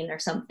chain or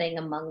something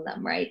among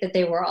them, right? That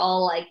they were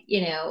all like,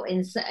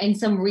 in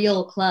some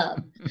real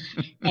club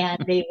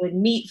and they would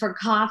meet for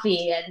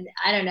coffee. And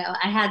I don't know,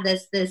 I had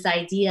this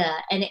idea,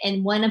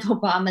 and one of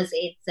Obama's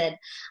aides said,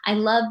 I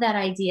love that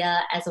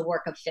idea as a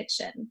work of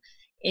fiction.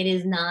 It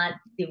is not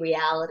the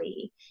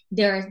reality.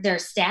 Their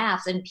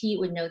staffs, and Pete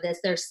would know this,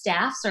 their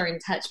staffs are in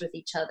touch with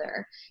each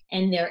other.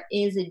 And there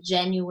is a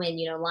genuine,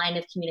 line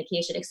of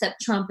communication,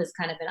 except Trump is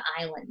kind of an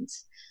island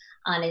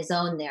on his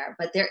own there.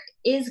 But there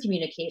is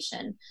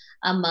communication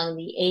among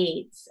the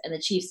aides and the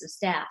chiefs of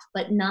staff,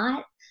 but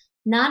not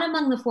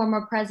among the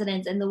former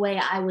presidents in the way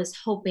I was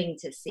hoping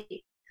to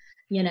see.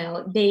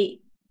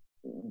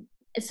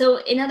 So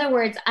in other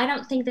words, I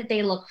don't think that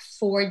they look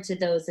forward to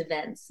those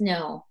events.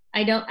 No,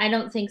 I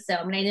don't think so.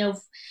 I mean, I know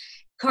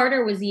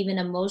Carter was even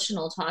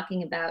emotional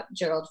talking about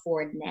Gerald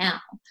Ford now.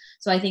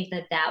 So I think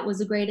that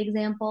was a great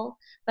example,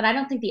 but I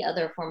don't think the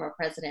other former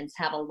presidents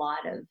have a lot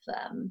of,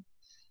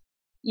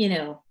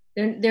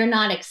 they're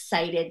not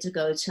excited to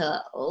go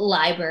to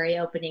library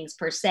openings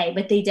per se,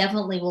 but they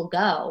definitely will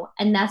go.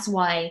 And that's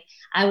why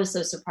I was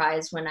so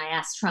surprised when I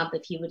asked Trump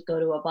if he would go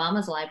to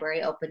Obama's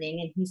library opening,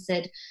 and he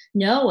said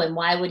no. And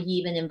why would he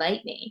even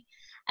invite me?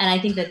 And I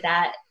think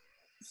that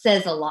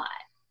says a lot,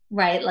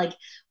 right? Like,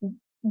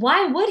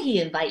 why would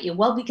he invite you?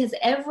 Well, because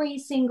every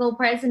single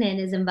president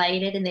is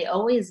invited and they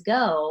always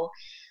go.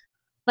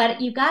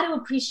 But you got to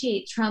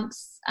appreciate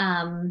Trump's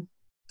kind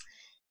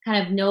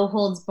of no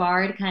holds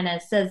barred, kind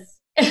of says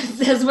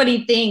what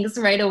he thinks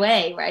right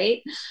away,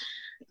 right?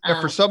 Yeah,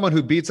 for someone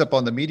who beats up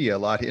on the media a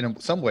lot, in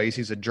some ways,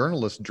 he's a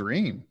journalist's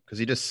dream because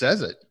he just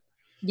says it.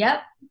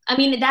 Yep. I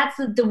mean,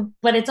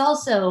 but it's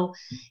also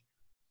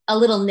a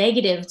little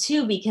negative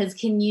too, because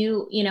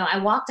I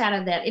walked out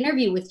of that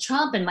interview with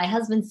Trump and my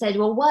husband said,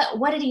 well,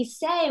 what did he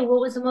say? What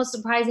was the most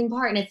surprising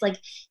part? And it's like,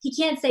 he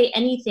can't say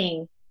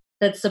anything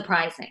that's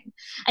surprising.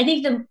 I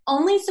think the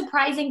only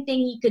surprising thing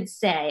he could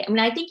say, I mean,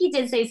 I think he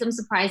did say some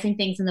surprising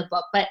things in the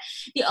book, but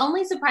the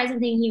only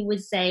surprising thing he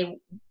would say,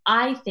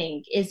 I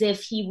think, is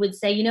if he would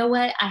say, you know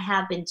what, I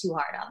have been too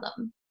hard on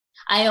them.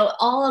 I owe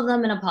all of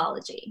them an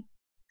apology.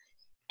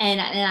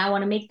 And I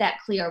want to make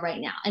that clear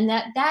right now. And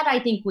that I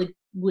think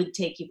would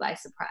take you by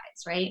surprise,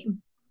 right?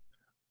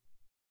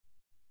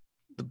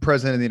 The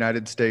president of the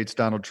United States,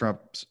 Donald Trump,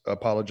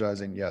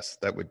 apologizing. Yes,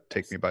 that would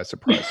take me by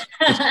surprise.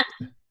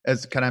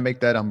 Can I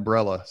make that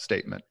umbrella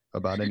statement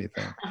about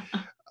anything?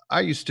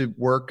 I used to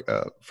work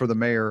for the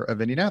mayor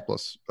of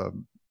Indianapolis, a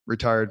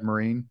retired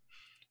Marine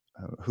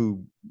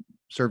who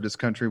served his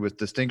country with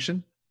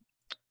distinction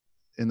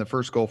in the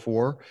first Gulf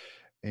War.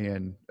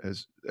 And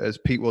as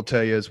Pete will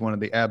tell you, is one of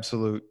the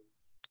absolute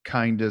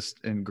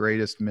kindest and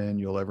greatest men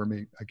you'll ever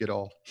meet. I get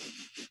all.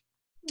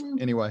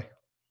 Anyway,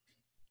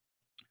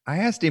 I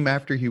asked him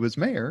after he was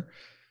mayor,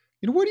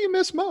 what do you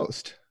miss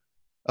most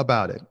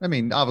about it? I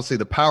mean, obviously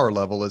the power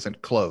level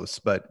isn't close,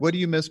 but what do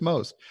you miss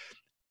most?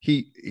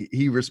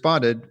 He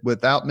responded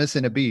without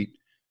missing a beat,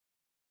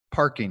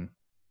 parking.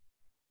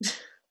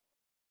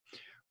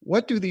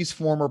 What do these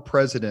former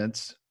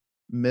presidents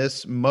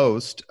miss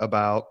most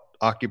about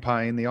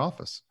occupying the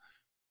office?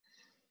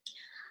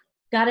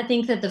 Got to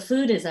think that the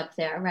food is up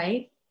there,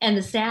 right? And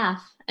the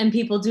staff and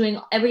people doing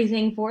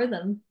everything for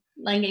them,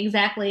 like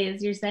exactly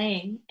as you're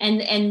saying,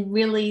 and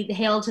really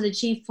hail to the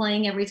chief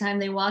playing every time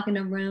they walk in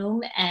a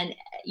room, and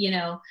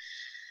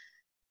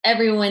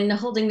everyone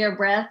holding their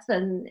breath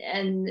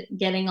and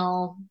getting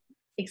all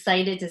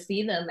excited to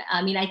see them.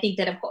 I mean, I think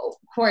that of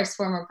course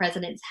former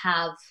presidents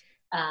have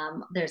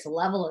there's a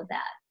level of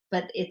that,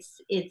 but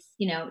it's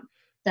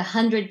the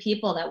 100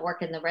 people that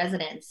work in the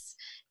residence,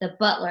 the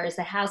butlers,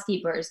 the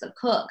housekeepers, the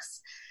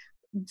cooks,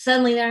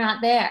 suddenly they're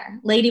not there.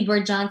 Lady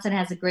Bird Johnson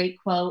has a great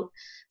quote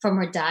from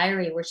her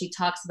diary where she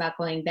talks about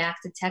going back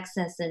to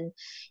Texas and,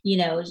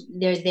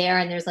 they're there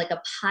and there's like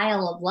a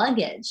pile of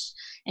luggage.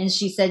 And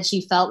she said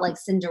she felt like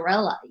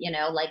Cinderella,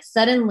 like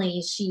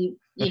suddenly she,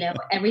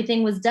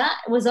 everything was done,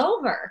 was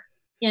over,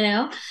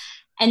 and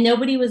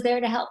nobody was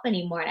there to help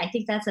anymore. And I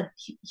think that's a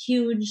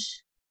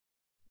huge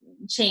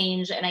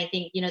change. And I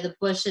think,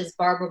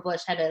 Barbara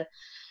Bush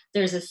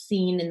there's a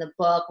scene in the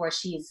book where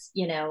she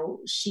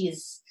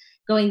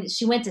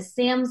went to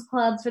Sam's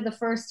Club for the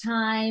first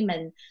time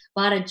and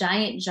bought a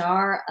giant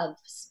jar of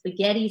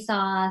spaghetti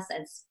sauce,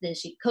 and then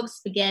she cooked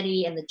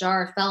spaghetti and the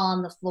jar fell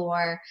on the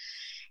floor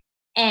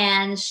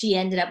and she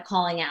ended up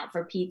calling out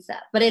for pizza.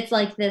 But it's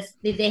like this,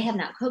 they have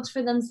not cooked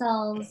for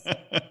themselves.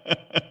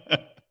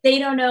 They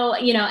don't know,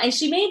 and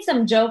she made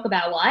some joke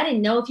about, well, I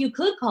didn't know if you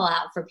could call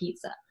out for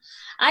pizza.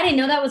 I didn't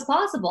know that was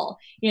possible.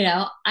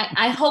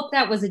 I hope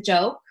that was a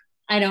joke.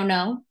 I don't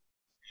know.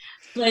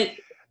 But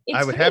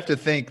I would have to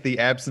think the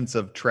absence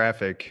of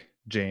traffic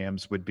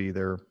jams would be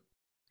there.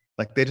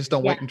 Like they just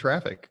don't wait in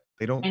traffic.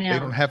 They don't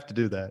have to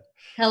do that.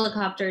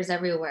 Helicopters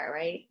everywhere,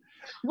 right?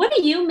 What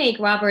do you make,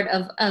 Robert,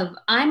 of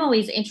I'm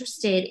always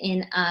interested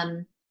in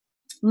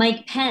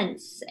Mike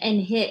Pence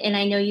and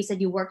I know you said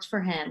you worked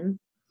for him.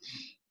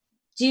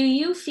 Do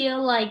you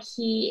feel like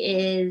he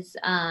is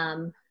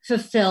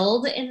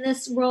fulfilled in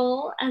this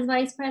role as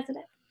vice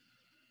president?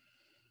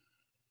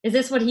 Is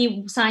this what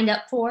he signed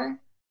up for?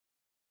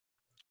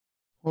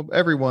 Well,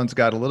 everyone's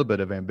got a little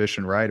bit of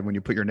ambition, right? And when you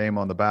put your name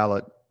on the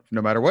ballot,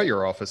 no matter what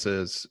your office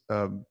is,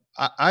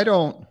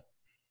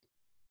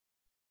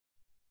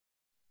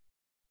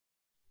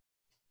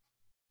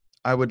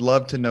 I would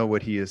love to know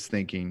what he is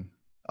thinking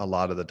a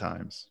lot of the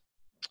times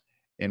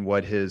and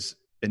what his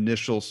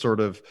initial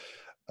sort of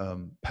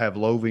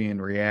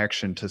Pavlovian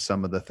reaction to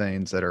some of the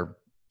things that are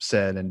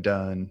said and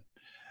done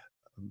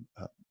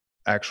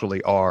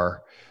actually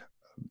are.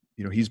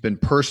 He's been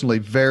personally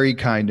very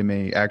kind to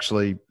me.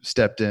 Actually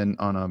stepped in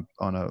on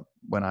a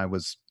when I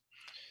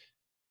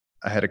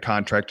had a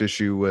contract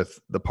issue with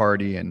the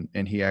party, and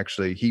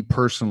he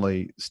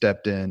personally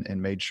stepped in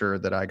and made sure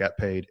that I got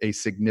paid a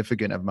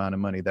significant amount of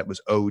money that was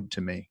owed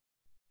to me,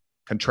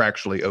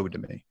 contractually owed to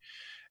me.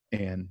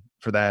 And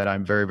for that,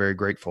 I'm very, very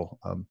grateful.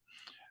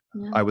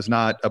 I was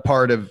not a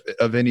part of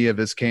any of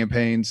his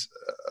campaigns,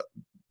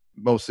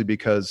 mostly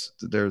because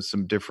there's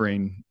some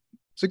differing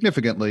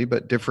significantly,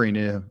 but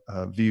differing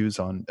views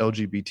on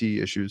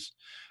LGBT issues.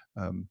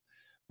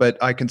 But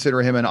I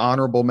consider him an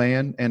honorable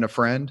man and a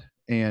friend,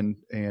 and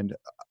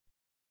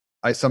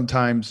I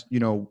sometimes,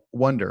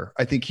 wonder.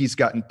 I think he's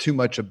gotten too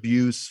much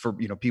abuse for,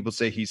 people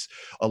say he's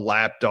a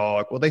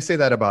lapdog. Well, they say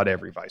that about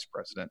every vice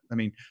president. I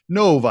mean,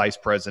 no vice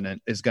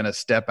president is going to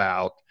step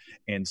out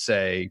and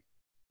say,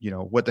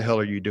 what the hell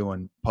are you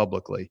doing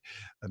publicly?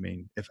 I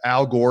mean, if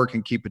Al Gore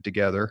can keep it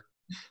together,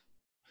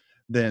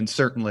 then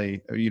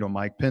certainly,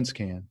 Mike Pence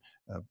can.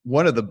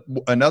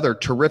 Another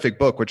terrific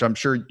book, which I'm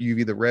sure you've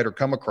either read or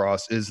come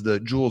across, is the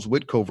Jules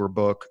Witkover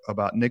book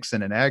about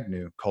Nixon and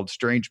Agnew called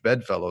Strange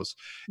Bedfellows.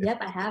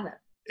 Yep, I have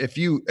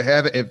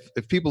it.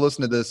 If people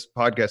listen to this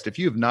podcast, if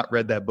you have not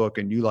read that book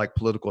and you like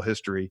political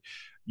history,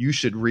 you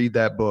should read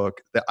that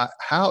book.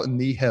 How in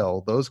the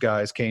hell those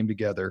guys came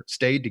together,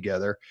 stayed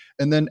together,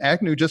 and then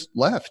Agnew just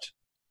left.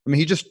 I mean,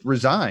 he just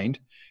resigned,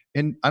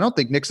 and I don't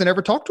think Nixon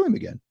ever talked to him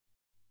again.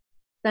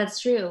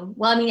 That's true.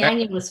 Well, I mean,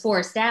 Agnew was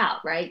forced out,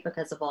 right,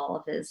 because of all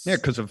of his... Yeah,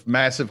 because of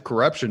massive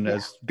corruption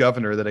as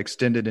governor that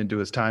extended into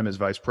his time as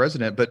vice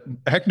president. But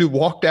Agnew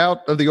walked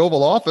out of the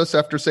Oval Office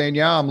after saying,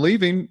 yeah, I'm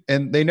leaving,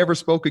 and they never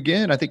spoke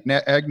again. I think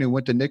Agnew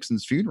went to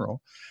Nixon's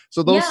funeral.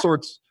 So those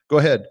sorts... Go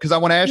ahead, because I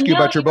want to ask you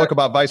about your book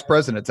about vice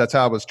presidents. That's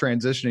how I was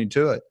transitioning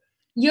to it.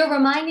 You're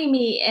reminding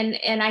me,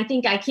 and I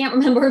think I can't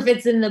remember if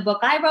it's in the book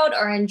I wrote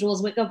or in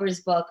Jules Witkover's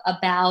book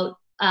about...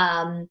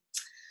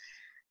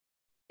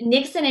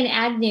 Nixon and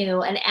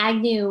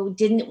Agnew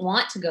didn't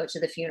want to go to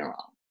the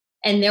funeral.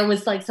 And there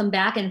was like some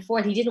back and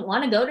forth. He didn't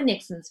want to go to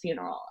Nixon's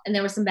funeral. And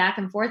there was some back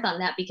and forth on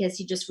that because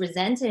he just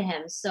resented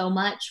him so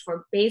much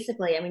for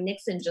basically, I mean,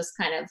 Nixon just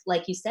kind of,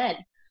 like you said,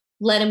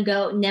 let him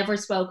go, never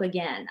spoke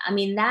again. I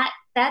mean, that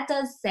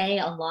does say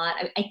a lot.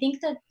 I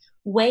think the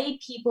way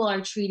people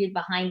are treated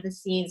behind the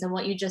scenes and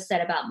what you just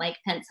said about Mike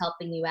Pence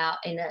helping you out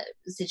in a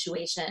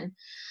situation,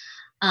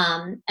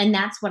 and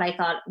that's what I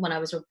thought when I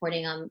was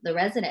reporting on the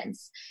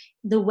residents.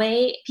 The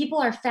way people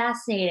are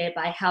fascinated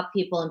by how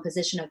people in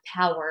position of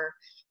power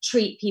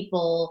treat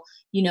people,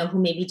 who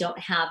maybe don't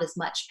have as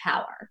much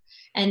power.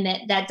 And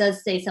that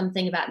does say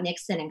something about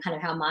Nixon and kind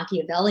of how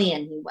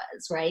Machiavellian he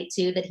was, right?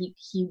 Too, that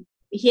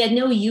he had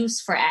no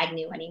use for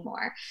Agnew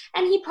anymore.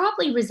 And he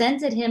probably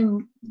resented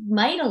him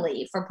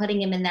mightily for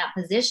putting him in that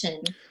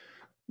position,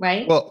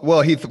 right?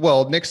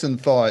 Well, Nixon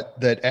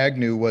thought that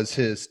Agnew was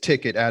his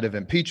ticket out of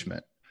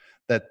impeachment.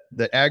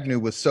 That Agnew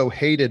was so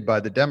hated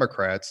by the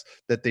Democrats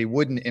that they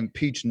wouldn't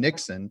impeach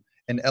Nixon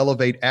and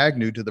elevate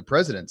Agnew to the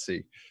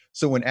presidency.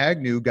 So when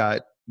Agnew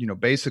got,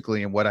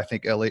 basically in what I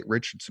think Elliot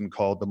Richardson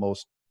called the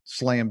most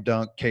slam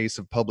dunk case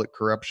of public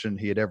corruption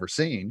he had ever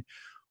seen,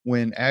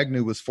 when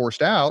Agnew was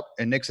forced out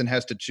and Nixon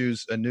has to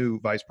choose a new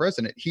vice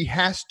president, he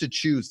has to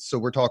choose. So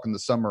we're talking the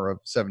summer of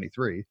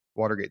 73,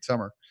 Watergate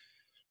summer.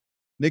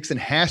 Nixon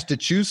has to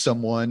choose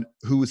someone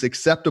who is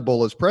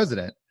acceptable as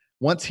president.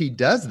 Once he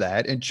does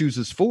that and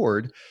chooses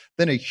Ford,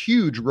 then a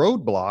huge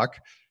roadblock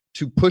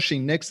to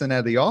pushing Nixon out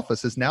of the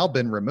office has now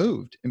been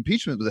removed.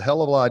 Impeachment was a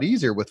hell of a lot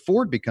easier with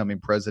Ford becoming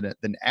president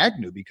than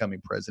Agnew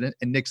becoming president,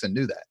 and Nixon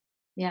knew that.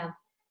 Yeah,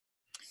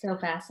 so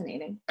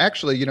fascinating.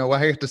 Actually,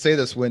 I have to say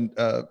this, when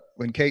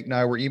Kate and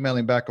I were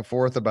emailing back and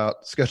forth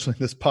about scheduling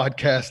this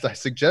podcast, I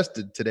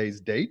suggested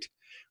today's date,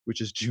 which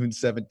is June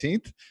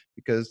 17th,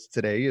 because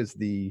today is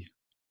the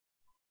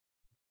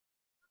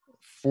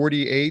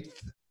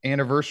 48th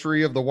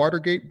anniversary of the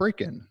Watergate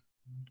break-in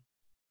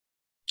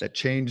that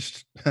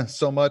changed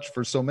so much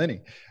for so many.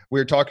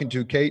 We're talking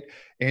to Kate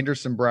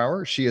Anderson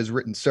Brower. She has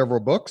written several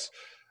books.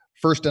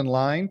 First in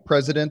Line,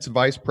 Presidents,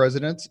 Vice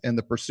Presidents, and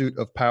the Pursuit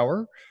of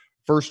Power.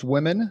 First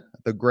Women,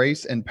 The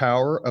Grace and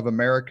Power of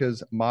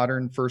America's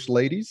Modern First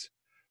Ladies.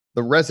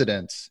 The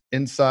Residents,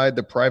 Inside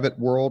the Private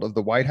World of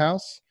the White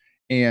House.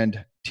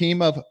 And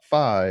Team of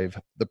Five,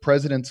 The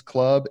President's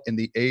Club in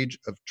the Age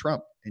of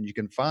Trump. And you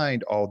can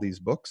find all these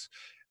books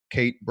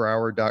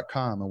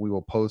katebrower.com, and we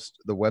will post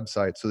the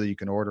website so that you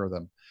can order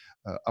them.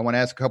 I want to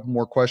ask a couple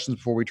more questions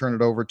before we turn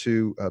it over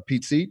to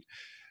Pete Seat.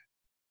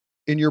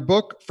 In your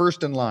book,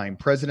 First in Line,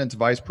 Presidents,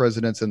 Vice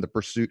Presidents, and the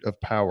Pursuit of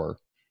Power,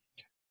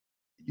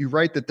 you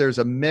write that there's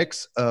a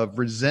mix of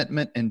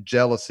resentment and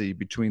jealousy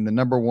between the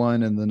number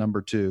one and the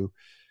number two.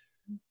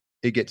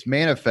 It gets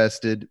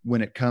manifested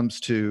when it comes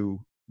to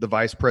the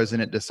vice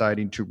president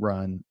deciding to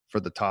run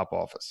for the top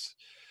office.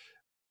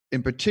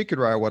 In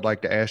particular, I would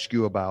like to ask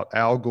you about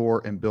Al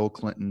Gore and Bill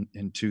Clinton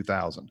in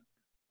 2000.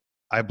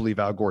 I believe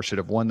Al Gore should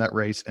have won that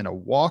race in a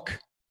walk.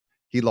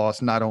 He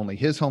lost not only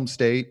his home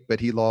state, but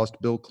he lost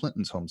Bill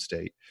Clinton's home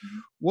state. Mm-hmm.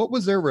 What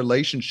was their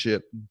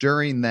relationship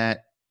during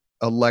that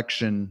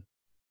election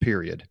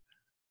period?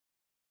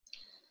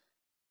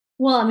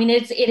 Well, I mean,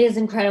 it is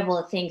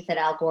incredible to think that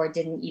Al Gore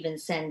didn't even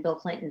send Bill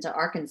Clinton to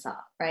Arkansas,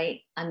 right?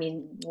 I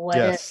mean, what?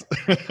 Yes.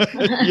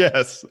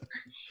 Yes.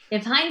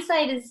 if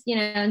hindsight is,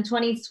 in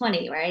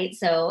 2020, right?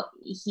 So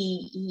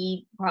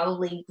he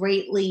probably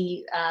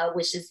greatly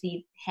wishes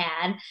he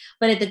had,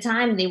 but at the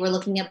time they were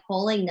looking at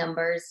polling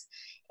numbers,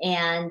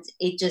 and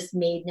it just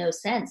made no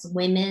sense.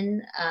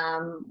 Women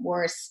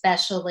were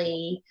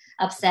especially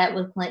upset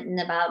with Clinton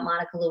about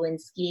Monica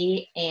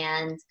Lewinsky,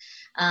 and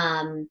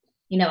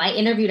I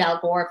interviewed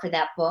Al Gore for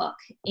that book,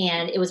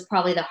 and it was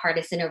probably the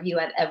hardest interview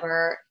I've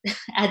ever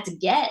had to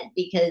get,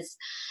 because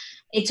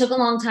it took a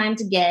long time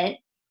to get.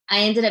 I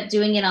ended up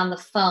doing it on the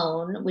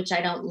phone, which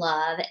I don't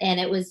love. And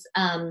it was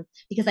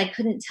because I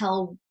couldn't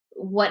tell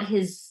what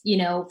his,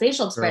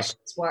 facial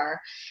expressions were.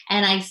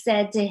 And I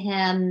said to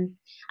him,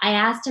 I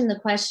asked him the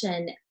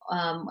question,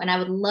 and I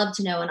would love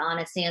to know an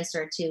honest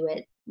answer to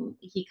it.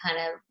 He kind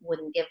of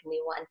wouldn't give me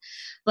one.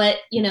 But,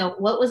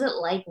 what was it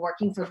like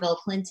working for Bill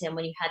Clinton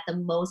when you had the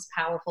most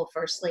powerful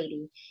first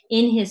lady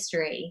in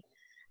history?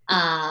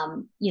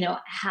 How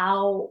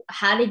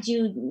did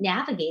you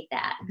navigate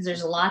that? Because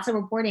there's lots of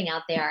reporting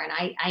out there. And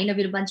I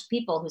interviewed a bunch of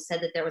people who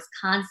said that there was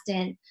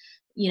constant,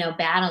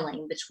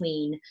 battling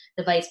between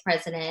the vice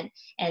president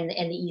and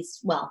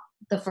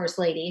the first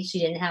lady. She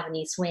didn't have an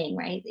East Wing,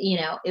 right?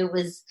 It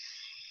was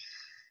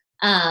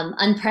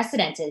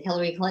unprecedented.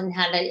 Hillary Clinton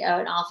had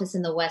an office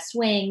in the West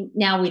Wing.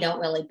 Now we don't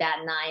really bat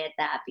an eye at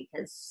that,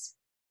 because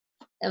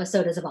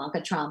so does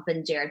Ivanka Trump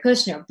and Jared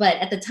Kushner. But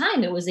at the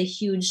time, it was a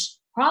huge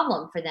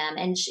problem for them.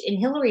 And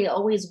Hillary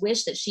always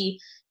wished that she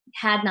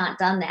had not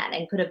done that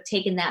and could have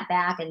taken that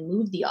back and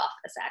moved the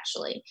office,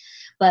 actually.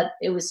 But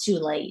it was too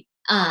late.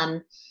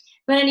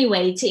 But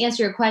anyway, to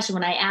answer your question,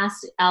 when I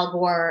asked Al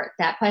Gore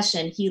that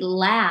question, he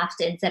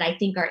laughed and said, I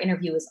think our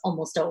interview is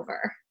almost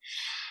over.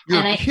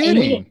 You're kidding. And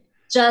we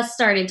just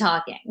started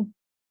talking.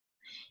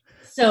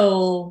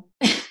 So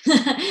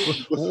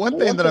one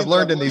thing that I've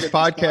learned in these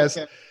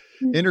podcast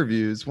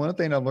interviews,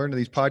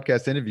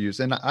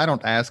 and I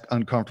don't ask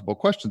uncomfortable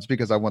questions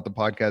because I want the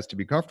podcast to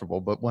be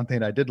comfortable. But one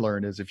thing I did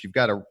learn is if you've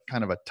got a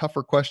kind of a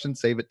tougher question,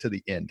 save it to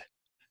the end.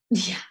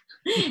 Yeah.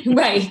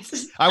 Right.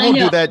 I won't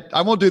do that.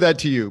 I won't do that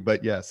to you,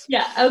 but yes.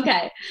 Yeah.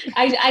 Okay.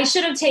 I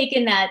should have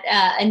taken that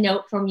a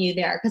note from you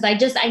there, because I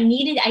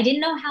didn't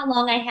know how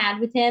long I had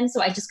with him.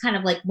 So I just kind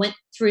of went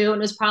through, and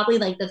it was probably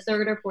the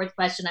third or fourth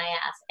question I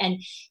asked.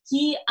 And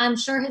I'm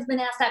sure has been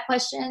asked that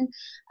question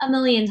a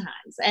million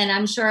times. And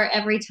I'm sure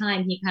every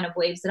time he kind of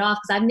waves it off,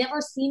 because I've never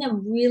seen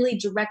him really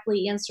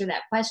directly answer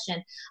that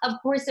question. Of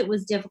course it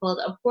was difficult.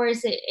 Of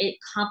course it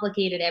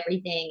complicated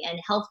everything, and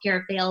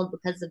healthcare failed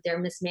because of their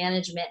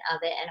mismanagement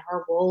of it and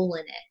her role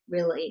in it,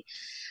 really.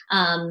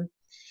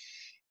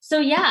 So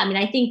yeah,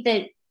 I think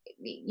that,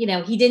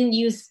 he didn't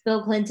use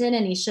Bill Clinton,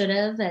 and he should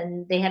have,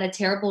 and they had a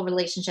terrible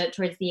relationship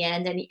towards the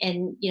end. And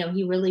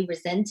he really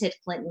resented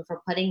Clinton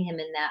for putting him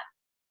in that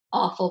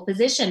awful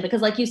position,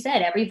 because like you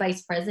said, every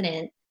vice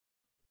president,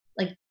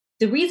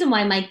 the reason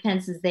why Mike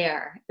Pence is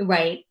there,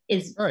 right,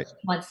 is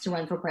wants to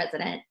run for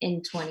president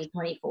in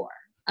 2024.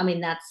 I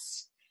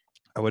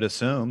would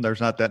assume there's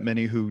not that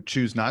many who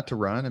choose not to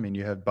run.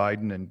 You have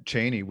Biden and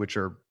Cheney, which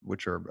are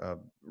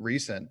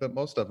recent, but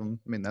most of them,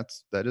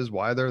 that is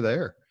why they're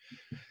there.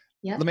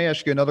 Yep. Let me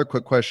ask you another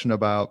quick question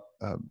about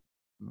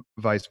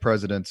vice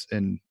presidents.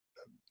 And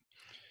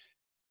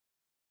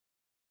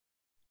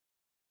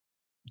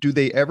do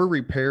they ever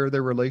repair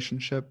their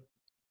relationship?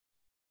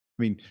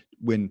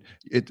 When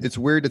it's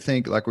weird to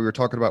think, like we were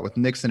talking about with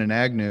Nixon and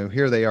Agnew,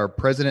 here they are,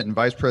 president and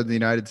vice president of the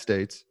United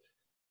States.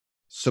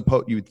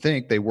 You'd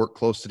think they work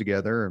closely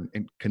together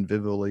and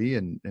convivially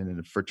and in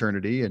a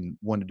fraternity and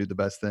want to do the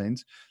best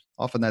things.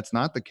 Often that's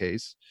not the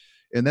case.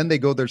 And then they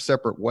go their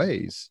separate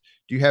ways.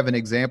 Do you have an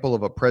example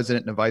of a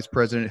president and a vice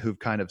president who've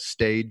kind of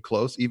stayed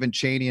close? Even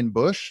Cheney and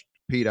Bush,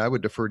 Pete, I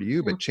would defer to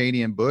you, but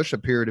Cheney and Bush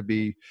appear to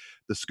be,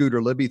 the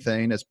Scooter Libby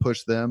thing has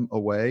pushed them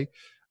away.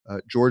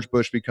 George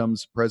Bush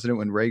becomes president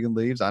when Reagan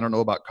leaves. I don't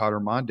know about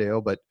Carter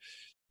Mondale, but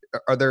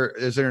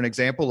is there an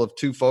example of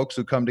two folks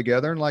who come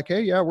together and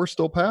hey, yeah, we're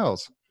still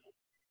pals?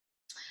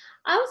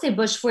 I would say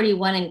Bush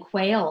 41 and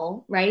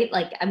Quayle, right?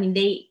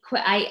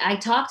 I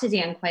talked to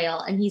Dan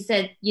Quayle, and he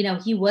said,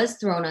 he was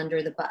thrown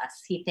under the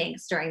bus, he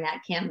thinks, during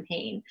that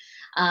campaign.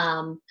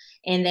 And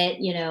that,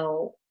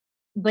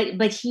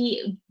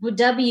 but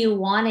W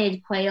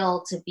wanted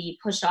Quayle to be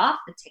pushed off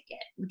the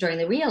ticket during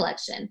the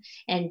re-election,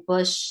 and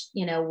Bush,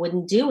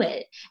 wouldn't do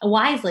it, and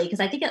wisely, because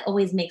I think it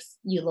always makes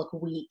you look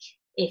weak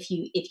if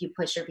you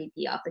push your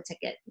VP off the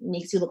ticket. It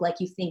makes you look like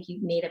you think you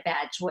made a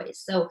bad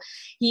choice. So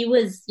he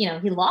was,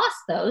 he lost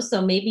those.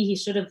 So maybe he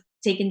should have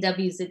taken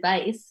W's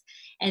advice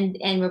and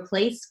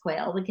replaced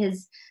Quayle,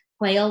 because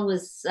Quayle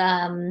was,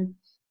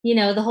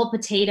 the whole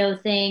potato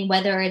thing,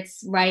 whether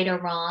it's right or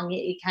wrong,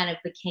 it kind of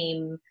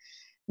became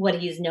what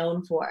he's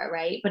known for,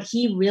 right? But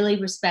he really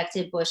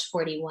respected Bush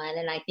 41.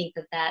 And I think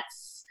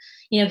that's,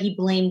 he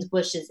blamed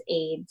Bush's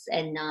aides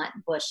and not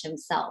Bush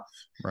himself,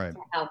 right,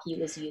 for how he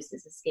was used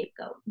as a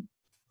scapegoat.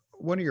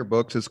 One of your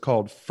books is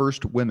called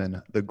First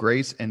Women, The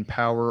Grace and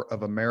Power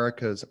of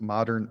America's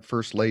Modern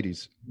First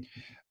Ladies.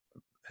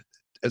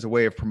 As a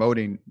way of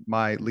promoting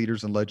my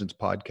Leaders and Legends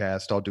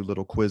podcast, I'll do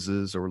little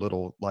quizzes or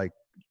little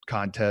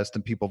contest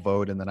and people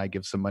vote, and then I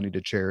give some money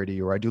to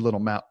charity, or I do little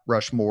Mount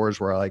Rushmores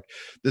where I like,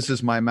 this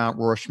is my Mount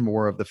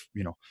Rushmore of the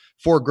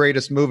 4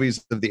 greatest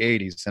movies of the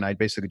 80s, and I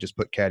basically just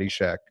put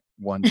Caddyshack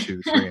 1,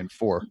 2, 3, and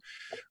 4.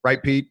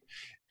 Right, Pete?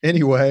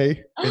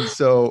 Anyway, and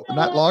so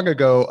not long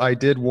ago, I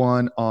did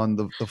one on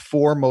the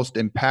 4 most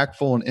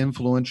impactful and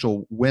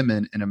influential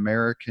women in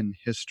American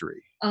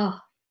history. Oh.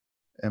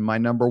 And my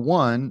number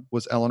 1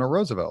 was Eleanor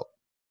Roosevelt.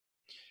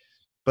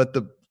 But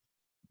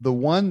the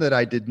one that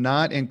I did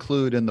not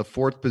include in the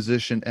 4th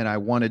position, and I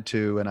wanted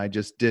to, and I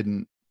just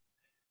didn't,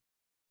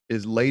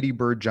 is Lady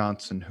Bird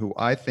Johnson, who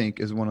I think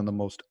is one of the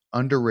most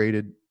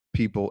underrated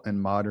people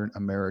in modern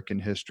American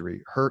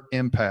history. Her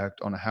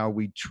impact on how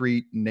we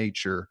treat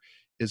nature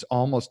is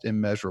almost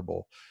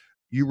immeasurable.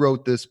 You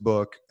wrote this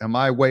book. Am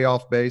I way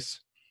off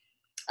base?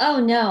 Oh,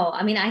 no.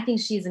 I mean, I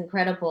think she's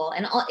incredible.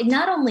 And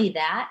not only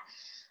that,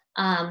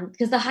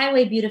 because the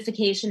Highway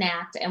Beautification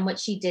Act and what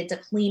she did to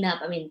clean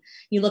up, I mean,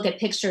 you look at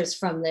pictures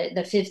from the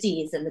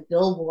 50s and the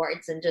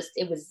billboards, and just,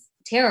 it was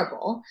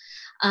terrible.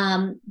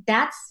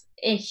 That's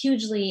a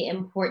hugely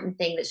important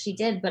thing that she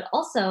did. But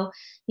also,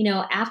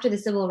 after the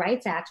Civil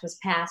Rights Act was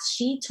passed,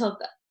 she took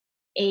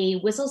a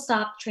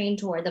whistle-stop train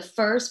tour, the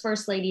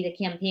first lady to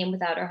campaign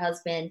without her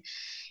husband,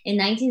 in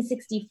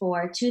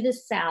 1964 to the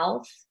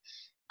South.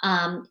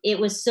 It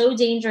was so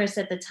dangerous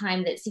at the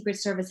time that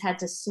Secret Service had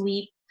to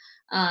sweep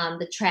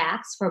the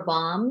tracks for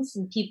bombs,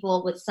 and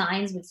people with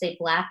signs would say,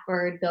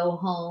 "Blackbird, go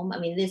home." I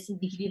mean,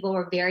 people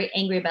were very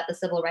angry about the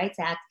Civil Rights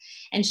Act,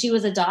 and she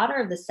was a daughter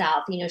of the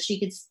South.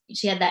 She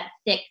had that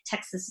thick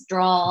Texas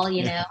drawl,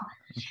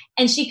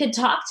 and she could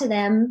talk to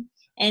them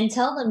and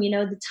tell them,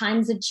 the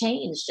times have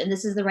changed and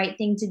this is the right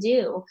thing to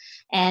do.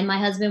 And my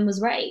husband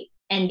was right,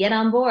 and get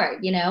on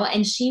board,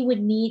 and she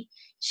would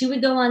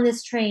go on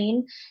this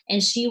train,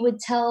 and she would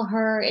tell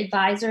her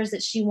advisors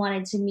that she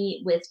wanted to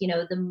meet with,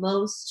 the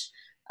most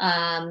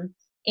the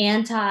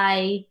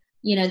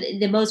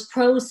most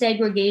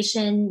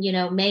pro-segregation,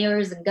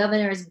 mayors and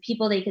governors and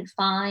people they could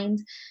find,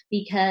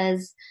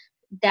 because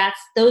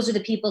those are the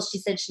people she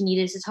said she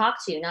needed to talk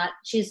to.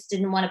 She just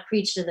didn't want to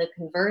preach to the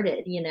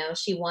converted,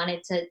 she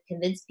wanted to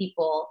convince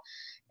people.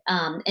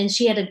 And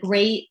she had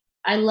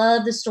I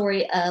love the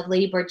story of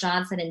Lady Bird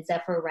Johnson and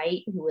Zephyr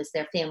Wright, who was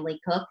their family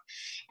cook,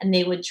 and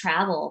they would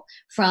travel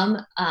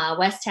from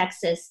West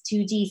Texas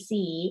to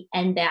DC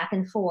and back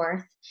and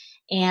forth.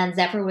 And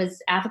Zephyr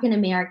was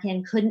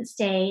African-American, couldn't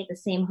stay at the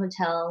same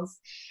hotels,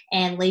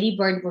 and Lady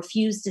Bird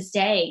refused to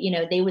stay.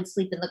 They would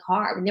sleep in the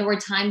car. And there were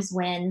times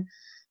when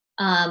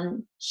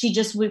she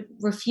just would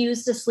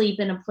refuse to sleep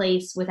in a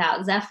place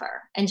without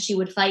Zephyr, and she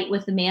would fight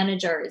with the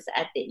managers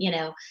at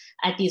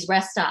these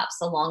rest stops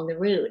along the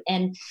route.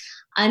 And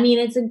I mean,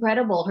 it's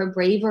incredible. Her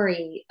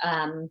bravery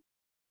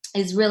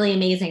is really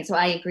amazing. So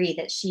I agree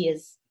that she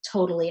is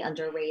totally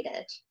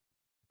underrated.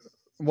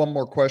 One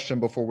more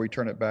question before we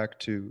turn it back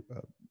to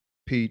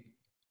Pete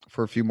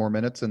for a few more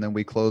minutes, and then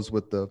we close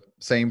with the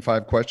same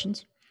 5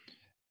 questions.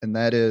 And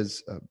that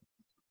is,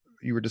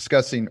 you were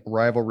discussing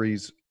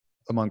rivalries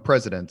among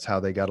presidents, how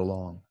they got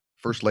along.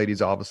 First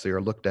ladies obviously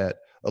are looked at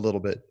a little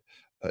bit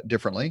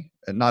differently,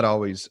 and not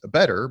always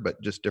better, but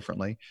just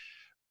differently.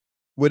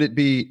 Would it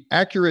be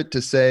accurate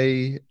to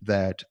say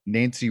that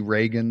Nancy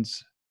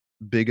Reagan's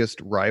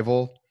biggest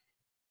rival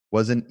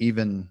wasn't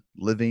even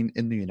living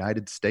in the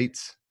United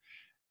States?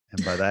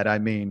 And by that, I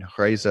mean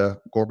Raisa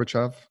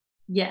Gorbachev?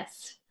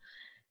 Yes,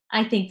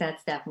 I think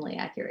that's definitely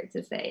accurate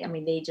to say. I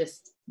mean, they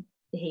just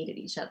hated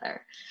each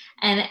other.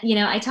 And,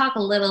 I talk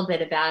a little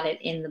bit about it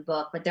in the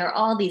book, but there are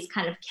all these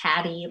kind of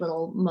catty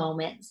little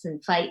moments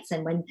and fights.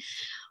 And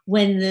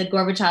when the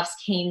Gorbachevs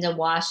came to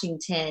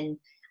Washington,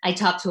 I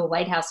talked to a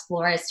White House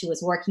florist who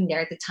was working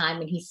there at the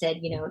time, and he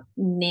said,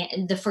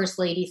 the first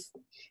lady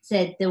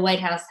said the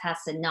White House has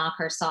to knock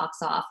her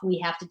socks off. We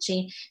have to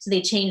change. So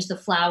they changed the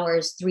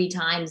flowers 3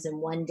 times in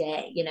one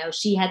day.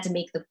 She had to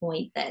make the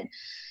point that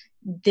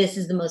this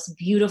is the most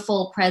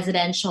beautiful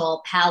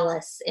presidential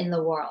palace in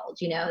the world.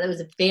 That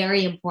was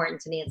very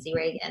important to Nancy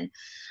Reagan.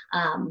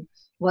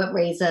 What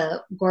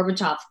Raisa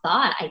Gorbachev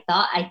thought,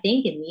 I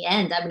think in the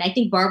end, I mean, I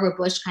think Barbara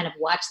Bush kind of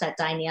watched that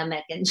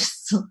dynamic and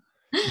just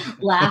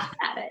laughed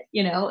at it,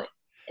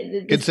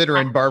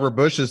 Considering Barbara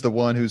Bush is the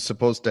one who's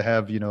supposed to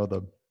have,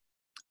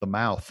 the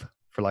mouth,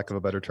 for lack of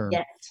a better term.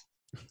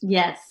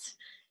 Yes.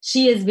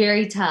 She is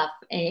very tough.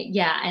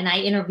 And I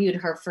interviewed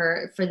her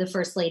for the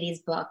First Lady's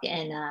book.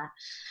 And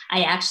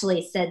I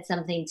actually said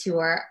something to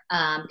her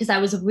because I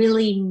was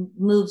really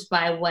moved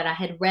by what I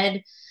had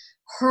read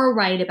her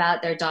write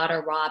about their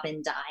daughter,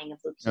 Robin, dying of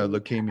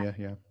leukemia.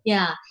 Yeah.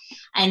 Yeah.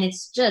 And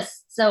it's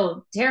just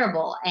so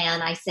terrible.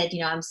 And I said,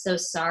 I'm so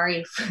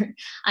sorry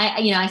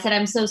I said,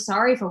 I'm so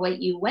sorry for what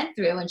you went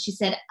through. And she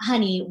said,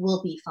 honey,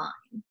 we'll be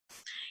fine.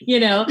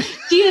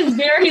 She is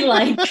very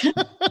like,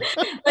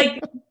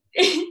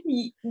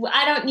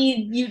 I don't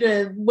need you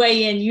to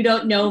weigh in. You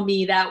don't know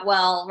me that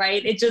well,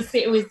 right?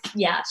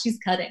 She's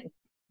cutting.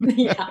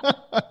 Yeah.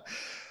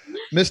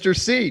 Mr.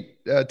 Seat,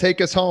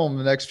 take us home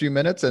the next few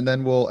minutes, and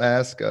then we'll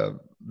ask,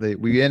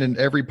 we end in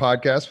every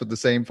podcast with the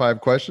same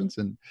 5 questions,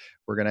 and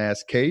we're going to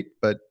ask Kate.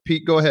 But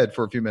Pete, go ahead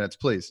for a few minutes,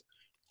 please.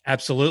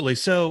 Absolutely.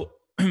 So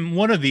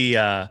one of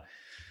the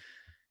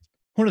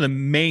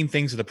main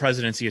things of the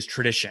presidency is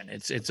tradition.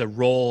 It's a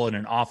role in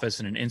an office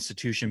and an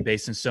institution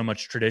based in so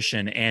much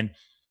tradition. And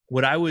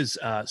what I was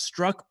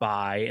struck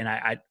by, and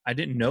I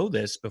didn't know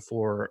this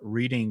before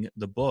reading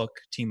the book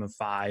Team of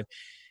Five,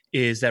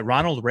 is that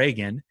Ronald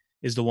Reagan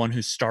is the one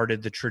who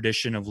started the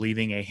tradition of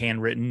leaving a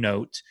handwritten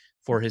note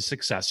for his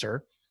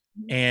successor.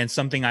 And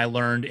something I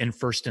learned in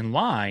First in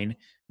Line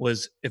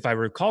was, if I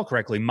recall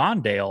correctly,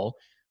 Mondale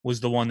was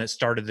the one that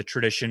started the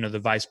tradition of the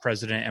vice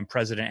president and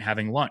president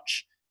having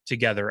lunch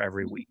together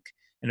every week.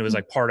 And it was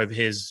like part of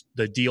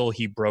the deal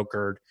he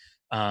brokered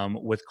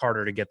with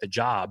Carter to get the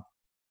job.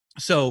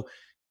 So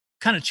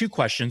kind of two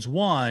questions.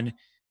 One,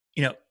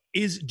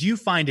 do you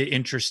find it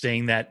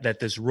interesting that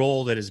this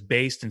role that is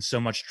based in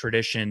so much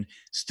tradition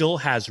still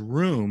has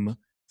room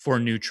for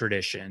new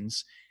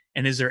traditions?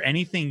 And is there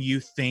anything you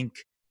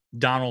think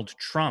Donald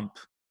Trump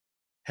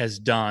has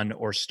done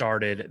or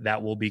started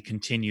that will be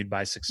continued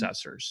by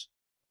successors?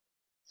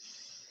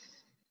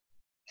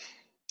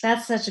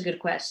 That's such a good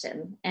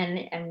question.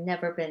 And I've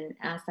never been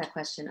asked that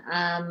question.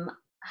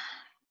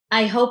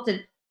 I hope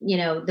that,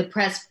 the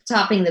press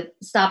stopping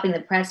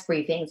the press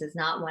briefings is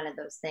not one of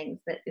those things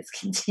that is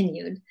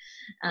continued.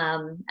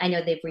 I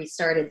know they've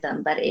restarted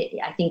them, but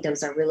I think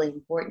those are really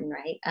important,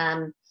 right?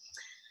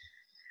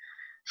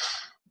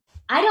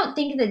 I don't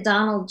think that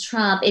Donald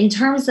Trump, in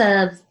terms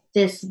of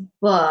this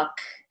book,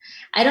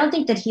 I don't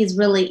think that he's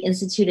really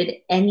instituted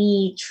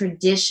any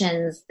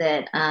traditions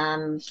that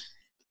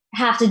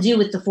have to do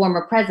with the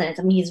former presidents.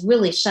 I mean, he's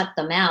really shut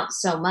them out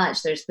so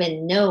much. There's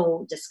been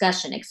no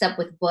discussion except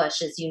with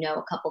Bush, as you know,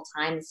 a couple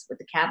times with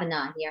the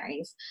Kavanaugh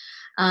hearings.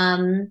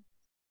 I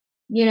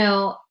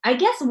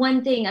guess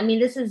one thing, I mean,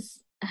 this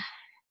is,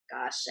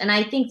 gosh, and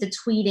I think the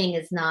tweeting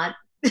is not,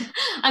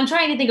 I'm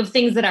trying to think of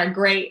things that are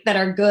great, that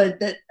are good,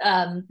 that,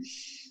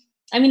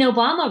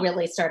 Obama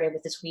really started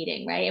with the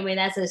tweeting, right? I mean,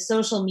 that's a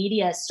social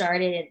media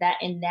started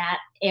in that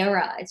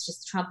era. It's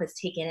just Trump has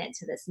taken it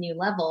to this new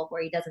level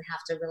where he doesn't have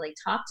to really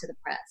talk to the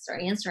press or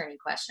answer any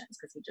questions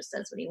because he just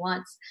says what he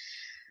wants.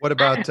 What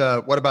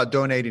about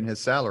donating his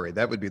salary?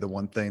 That would be the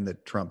one thing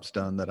that Trump's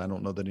done that I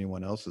don't know that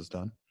anyone else has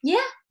done.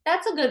 Yeah,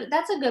 that's a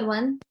good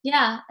one.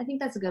 Yeah, I think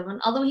that's a good one.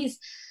 Although he's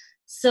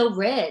so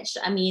rich.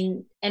 I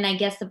mean, and I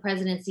guess the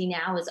presidency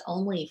now is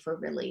only for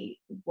really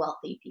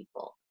wealthy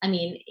people. I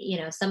mean,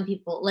 some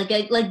people like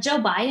Joe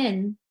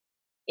Biden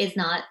is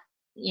not,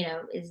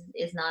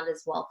 is not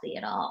as wealthy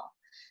at all.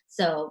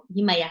 So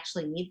he might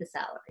actually need the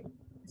salary.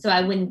 So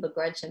I wouldn't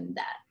begrudge him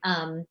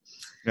that.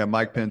 Yeah,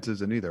 Mike Pence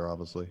isn't either,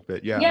 obviously.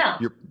 But yeah.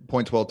 Your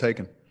point's well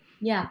taken.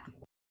 Yeah.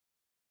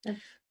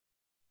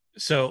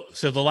 So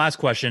the last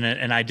question,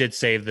 and I did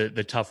save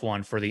the tough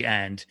one for the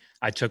end.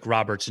 I took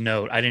Robert's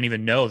note. I didn't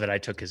even know that I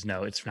took his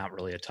note. It's not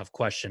really a tough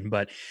question,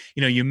 but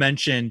you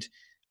mentioned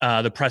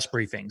the press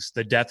briefings,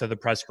 the death of the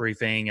press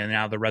briefing, and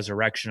now the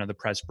resurrection of the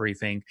press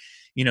briefing.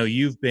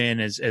 You've been,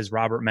 as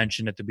Robert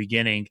mentioned at the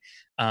beginning,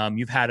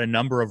 you've had a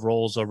number of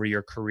roles over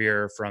your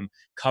career, from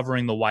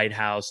covering the White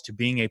House to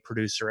being a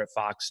producer at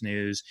Fox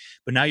News,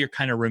 but now you're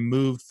kind of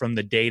removed from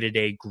the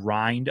day-to-day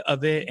grind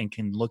of it and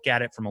can look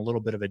at it from a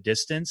little bit of a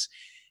distance.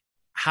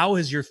 How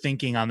has your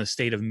thinking on the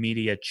state of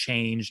media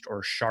changed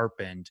or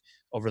sharpened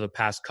over the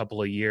past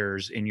couple of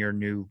years in your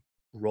new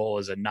role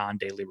as a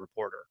non-daily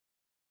reporter?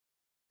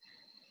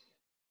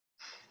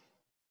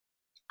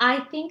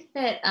 I think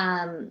that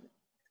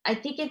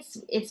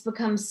it's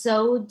become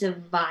so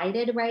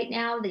divided right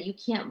now that you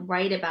can't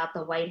write about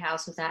the White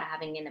House without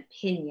having an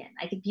opinion.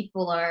 I think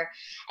people are,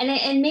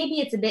 and maybe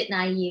it's a bit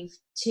naive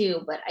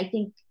too, but I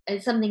think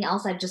it's something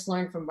else I've just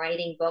learned from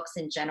writing books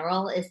in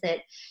general is that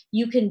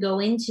you can go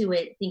into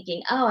it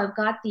thinking, oh, I've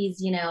got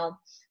these,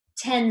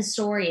 10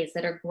 stories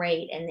that are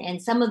great.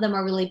 And some of them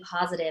are really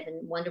positive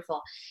and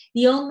wonderful.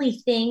 The only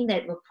thing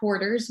that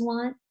reporters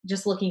want,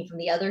 just looking from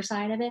the other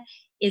side of it,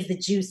 is the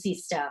juicy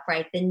stuff,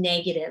 right? The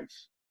negative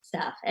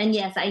stuff. And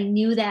yes, I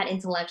knew that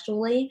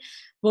intellectually,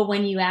 but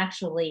when you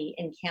actually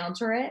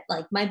encounter it,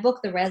 like my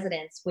book, The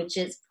Residents, which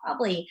is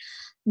probably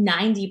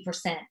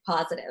 90%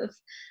 positive,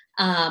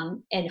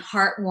 and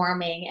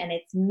heartwarming, and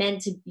it's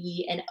meant to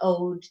be an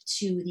ode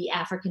to the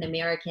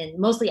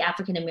mostly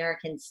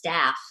African-American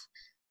staff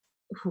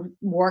who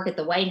work at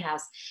the White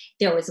House.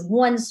 There was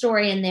one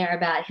story in there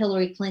about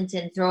Hillary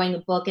Clinton throwing a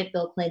book at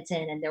Bill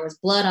Clinton, and there was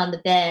blood on the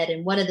bed,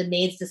 and one of the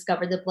maids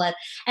discovered the blood.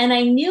 And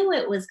I knew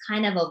it was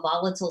kind of a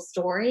volatile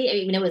story.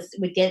 I mean,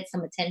 would get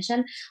some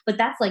attention, but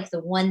that's like the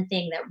one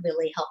thing that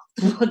really helped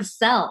the book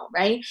sell,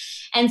 right?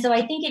 And so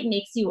I think it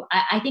makes you,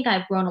 I think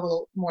I've grown a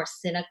little more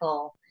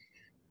cynical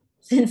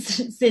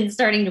since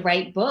starting to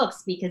write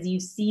books, because you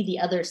see the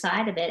other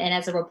side of it. And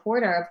as a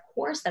reporter, of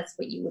course, that's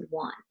what you would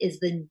want, is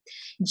the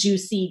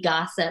juicy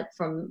gossip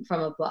from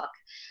a book.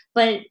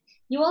 But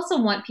you also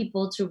want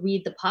people to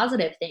read the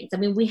positive things. I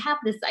mean, we have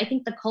this, I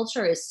think the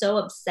culture is so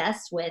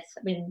obsessed with,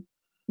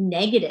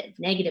 negative,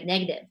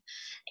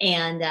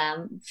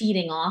 and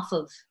feeding off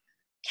of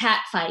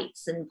cat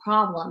fights and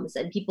problems,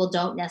 and people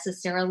don't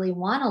necessarily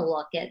want to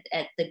look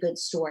at the good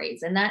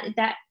stories. And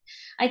that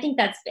I think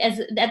that's,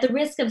 as at the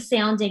risk of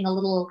sounding a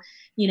little,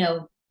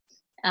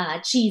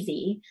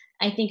 cheesy,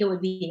 I think it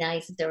would be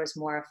nice if there was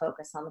more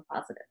focus on the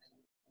positive.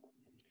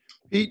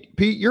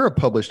 Pete, you're a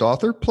published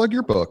author. Plug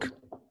your book.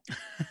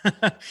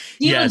 Do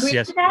you agree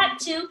with that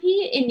too,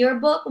 Pete, in your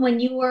book when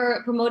you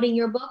were promoting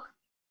your book?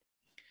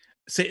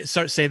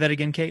 Say that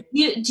again, Kate.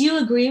 Do you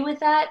agree with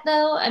that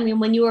though? I mean,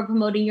 when you were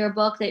promoting your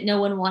book, that no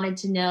one wanted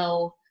to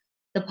know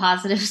the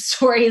positive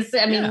stories.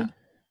 I mean,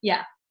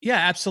 yeah. Yeah,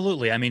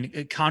 absolutely. I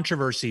mean,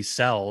 controversy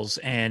sells.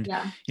 And,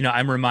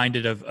 I'm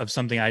reminded of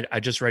something I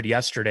just read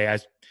yesterday.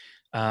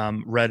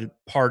 I read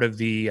part of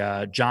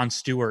the Jon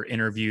Stewart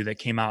interview that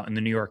came out in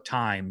the New York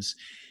Times.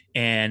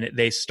 And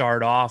they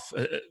start off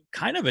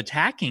kind of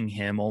attacking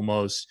him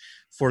almost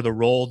for the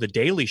role The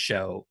Daily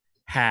Show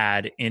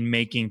had in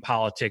making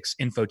politics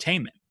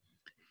infotainment.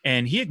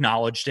 And he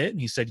acknowledged it.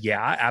 And he said,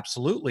 yeah,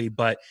 absolutely.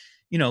 But,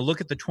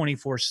 look at the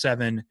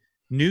 24/7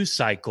 news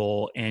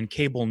cycle and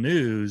cable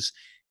news.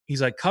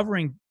 He's like,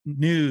 covering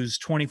news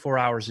 24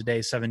 hours a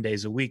day, 7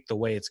 days a week, the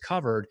way it's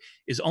covered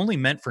is only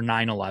meant for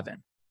 9/11.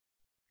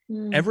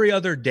 Every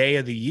other day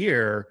of the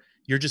year,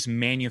 you're just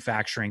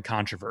manufacturing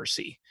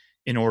controversy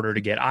in order to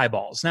get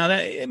eyeballs. Now,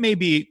 that it may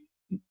be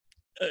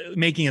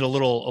making it a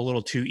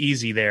little too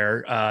easy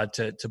there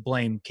to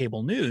blame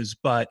cable news,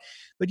 but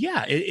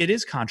yeah, it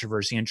is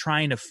controversy, and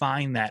trying to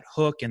find that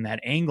hook and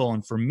that angle.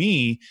 And for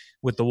me,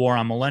 with The War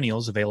on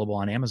Millennials, available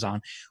on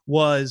Amazon,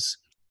 was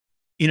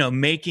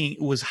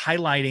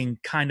highlighting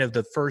kind of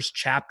the first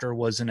chapter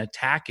was an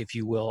attack, if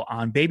you will,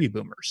 on baby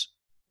boomers,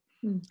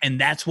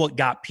 and that's what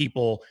got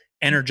people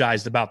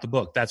energized about the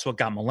book. That's what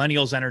got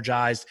millennials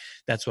energized.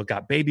 That's what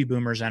got baby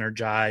boomers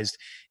energized.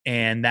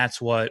 And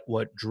that's what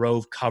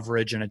drove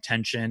coverage and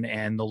attention,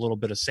 and the little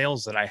bit of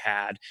sales that I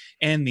had,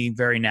 and the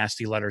very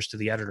nasty letters to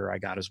the editor I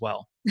got as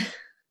well.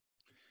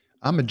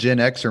 I'm a Gen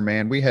Xer,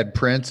 man. We had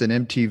Prince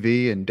and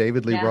MTV and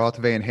David Lee Roth,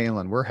 Van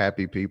Halen. We're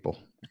happy people.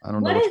 I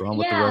don't know what's wrong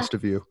with the rest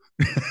of you.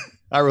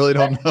 I really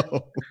don't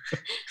know.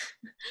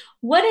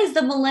 What is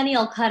the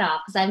millennial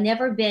cutoff? Because I've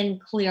never been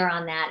clear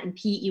on that. And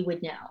Pete, you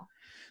would know.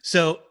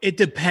 So it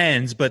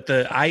depends, but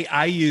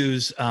I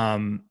use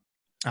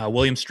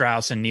William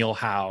Strauss and Neil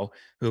Howe,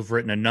 who have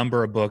written a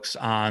number of books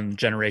on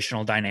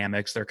generational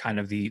dynamics. They're kind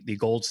of the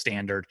gold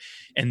standard,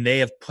 and they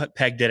have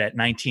pegged it at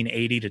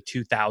 1980 to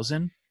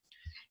 2000.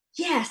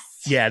 Yes.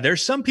 Yeah,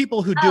 there's some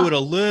people who do it a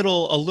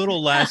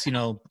little less,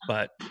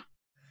 but.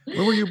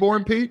 When were you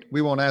born, Pete?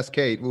 We won't ask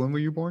Kate. When were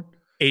you born?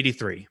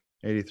 83.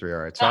 83. All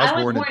right. So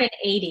I was born in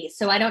 80.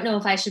 So I don't know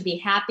if I should be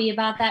happy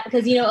about that,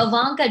 because,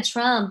 Ivanka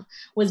Trump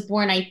was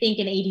born, I think,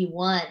 in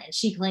 81, and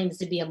she claims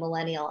to be a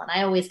millennial. And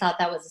I always thought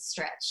that was a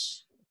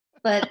stretch,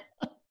 but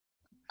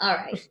all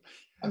right,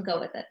 I'll go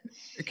with it.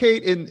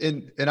 Kate,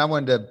 and I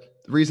wanted to,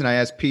 the reason I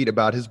asked Pete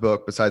about his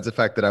book, besides the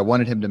fact that I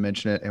wanted him to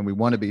mention it, and we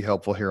want to be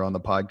helpful here on the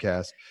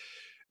podcast.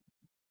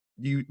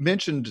 You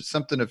mentioned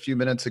something a few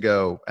minutes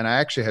ago, and I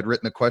actually had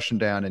written the question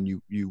down, and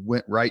you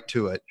went right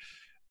to it.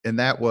 And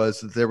that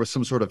was, there was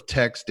some sort of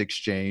text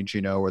exchange,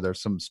 or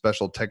there's some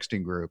special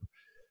texting group.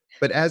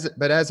 But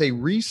as a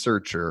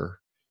researcher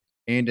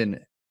and an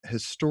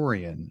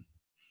historian,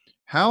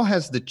 how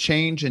has the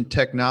change in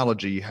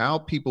technology, how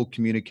people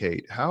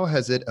communicate, how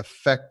has it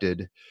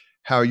affected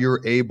how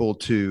you're able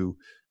to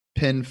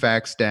pin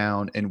facts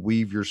down and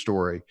weave your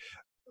story?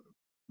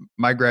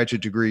 My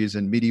graduate degree is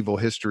in medieval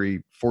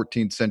history,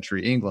 14th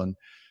century England.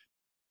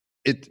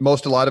 A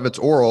lot of it's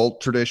oral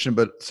tradition,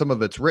 but some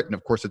of it's written.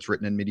 Of course, it's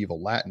written in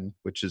medieval Latin,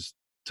 which is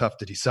tough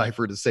to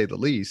decipher, to say the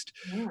least.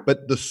 Yeah.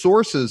 But the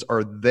sources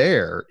are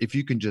there if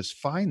you can just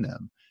find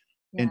them.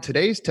 Yeah. In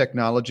today's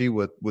technology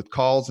with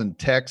calls and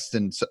texts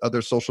and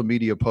other social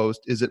media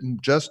posts, is it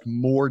just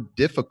more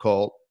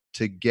difficult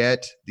to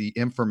get the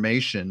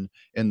information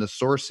and the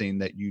sourcing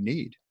that you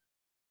need?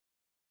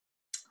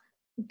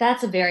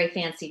 That's a very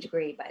fancy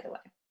degree, by the way.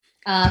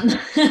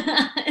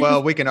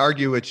 Well, we can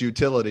argue its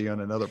utility on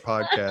another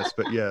podcast,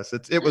 but yes,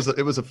 it was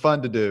a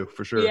fun to do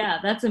for sure. Yeah,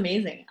 that's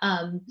amazing.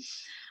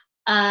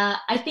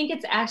 I think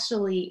it's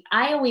actually,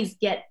 I always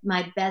get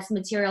my best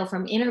material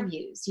from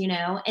interviews,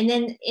 and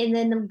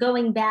then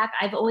going back,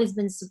 I've always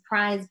been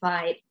surprised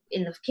by,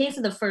 in the case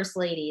of the first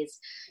ladies,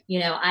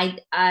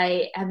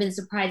 I have been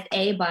surprised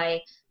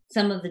by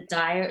some of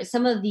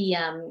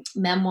the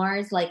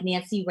memoirs, like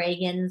Nancy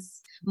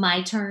Reagan's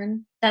My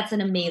Turn. That's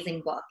an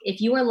amazing book. If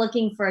you are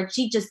looking for,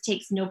 she just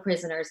takes no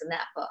prisoners in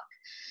that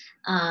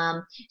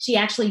book. She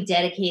actually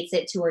dedicates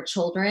it to her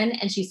children,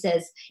 and she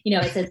says,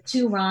 it says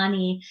to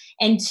Ronnie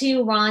and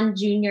to Ron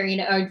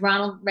Jr., or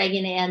Ronald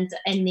Reagan and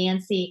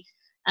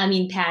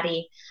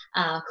Patty,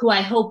 who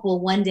I hope will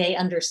one day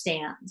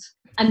understand.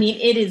 I mean,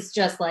 it is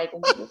just like,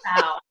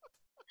 wow.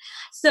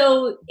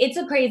 So it's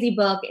a crazy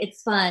book.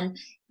 It's fun.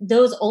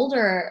 Those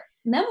older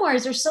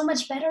memoirs are so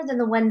much better than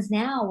the ones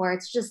now, where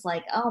it's just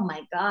like, oh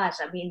my gosh.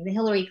 I mean, the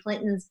Hillary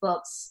Clinton's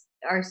books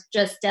are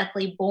just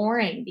deathly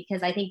boring,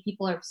 because I think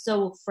people are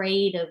so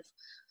afraid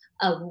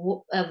of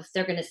if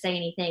they're going to say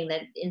anything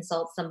that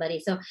insults somebody.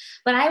 So,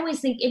 but I always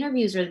think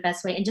interviews are the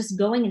best way, and just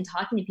going and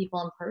talking to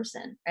people in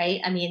person,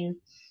 right? I mean,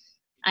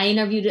 I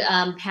interviewed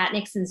Pat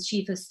Nixon's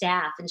chief of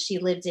staff, and she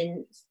lived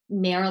in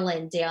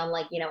Maryland, down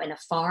in a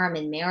farm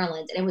in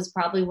Maryland. And it was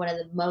probably one of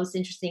the most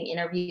interesting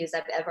interviews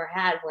I've ever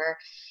had, where,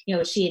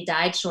 she had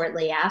died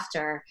shortly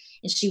after,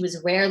 and she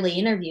was rarely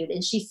interviewed.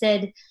 And she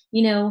said,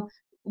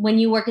 when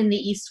you work in the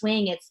East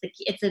Wing, it's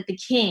the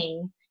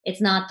king,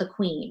 it's not the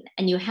queen.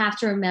 And you have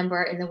to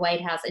remember in the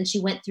White House, and she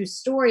went through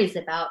stories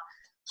about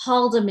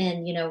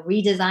Haldeman,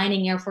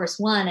 redesigning Air Force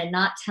One and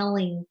not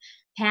telling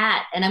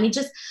Pat. And I mean,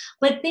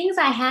 but things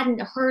I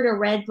hadn't heard or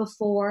read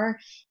before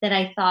that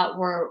I thought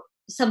were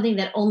something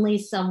that only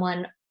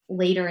someone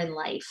later in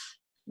life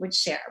would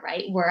share,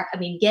 right?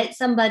 Get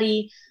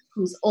somebody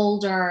who's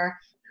older,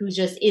 who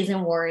just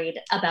isn't worried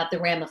about the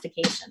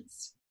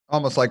ramifications.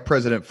 Almost like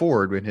President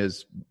Ford in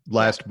his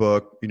last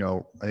book, I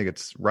think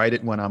it's Write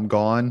It When I'm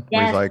Gone.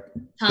 Yes. Where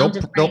he's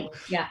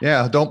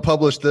like, don't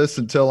publish this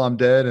until I'm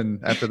dead.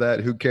 And after that,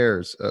 who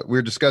cares?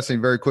 We're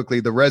discussing very quickly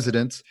The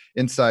Residence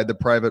Inside the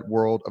Private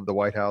World of the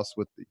White House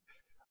with the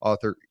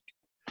author,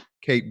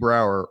 Kate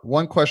Brower.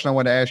 One question I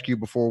want to ask you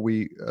before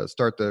we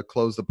start to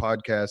close the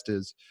podcast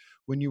is,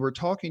 when you were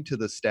talking to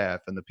the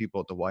staff and the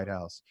people at the White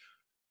House,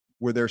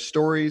 were there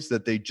stories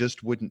that they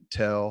just wouldn't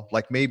tell?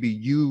 Like maybe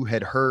you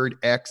had heard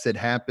X had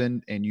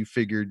happened and you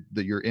figured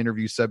that your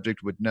interview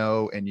subject would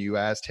know, and you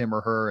asked him or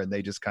her and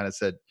they just kind of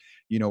said,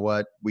 you know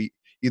what,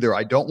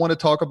 I don't want to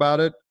talk about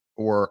it,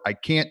 or I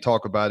can't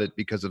talk about it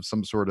because of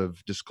some sort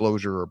of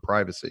disclosure or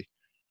privacy.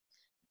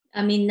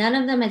 I mean, none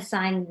of them had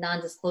signed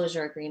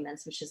non-disclosure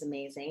agreements, which is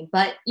amazing.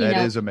 But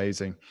that is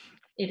amazing.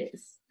 It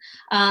is.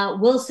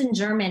 Wilson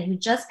German, who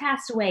just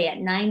passed away at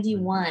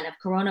 91 of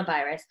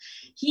coronavirus,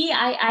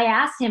 I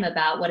asked him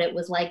about what it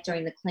was like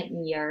during the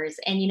Clinton years,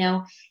 and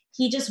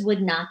he just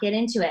would not get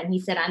into it. And he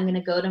said, I'm going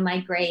to go to my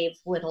grave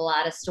with a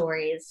lot of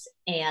stories,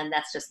 and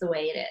that's just the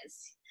way it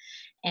is.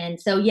 And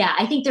so, yeah,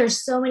 I think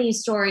there's so many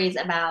stories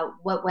about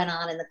what went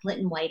on in the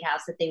Clinton White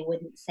House that they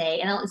wouldn't say.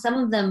 And some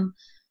of them,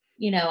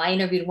 I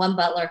interviewed one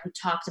butler who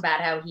talked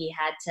about how he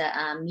had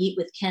to meet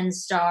with Ken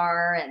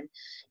Starr and,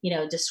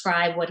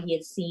 describe what he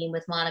had seen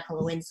with Monica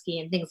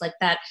Lewinsky and things like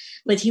that.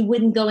 But he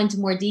wouldn't go into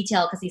more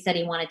detail because he said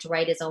he wanted to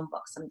write his own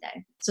book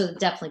someday. So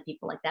definitely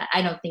people like that.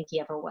 I don't think he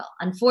ever will,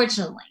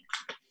 unfortunately.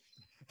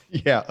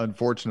 Yeah,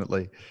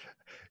 unfortunately.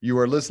 You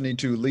are listening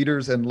to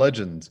Leaders and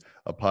Legends,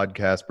 a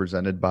podcast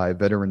presented by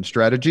Veteran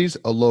Strategies,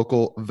 a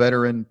local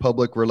veteran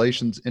public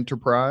relations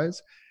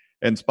enterprise,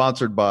 and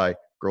sponsored by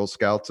Girl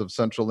Scouts of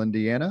Central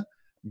Indiana,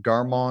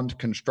 Garmond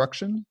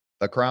Construction,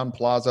 the Crown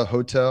Plaza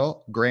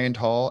Hotel, Grand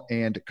Hall,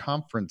 and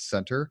Conference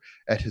Center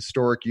at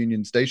Historic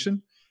Union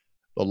Station,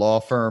 the law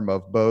firm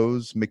of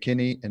Bose,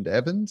 McKinney, and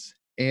Evans,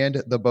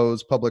 and the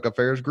Bose Public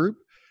Affairs Group,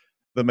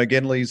 the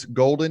McGinley's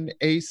Golden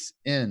Ace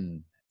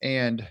Inn,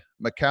 and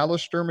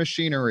McAllister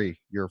Machinery,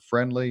 your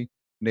friendly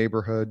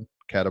neighborhood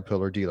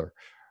Caterpillar dealer.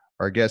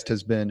 Our guest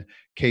has been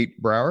Kate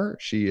Brower.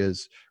 She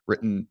has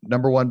written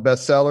 #1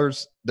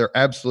 bestsellers. They're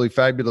absolutely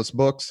fabulous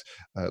books.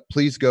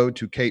 Please go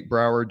to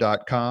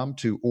katebrower.com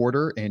to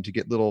order and to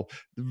get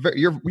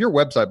your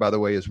website, by the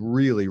way, is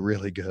really,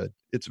 really good.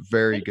 It's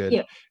very good.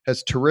 You.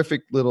 Has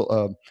terrific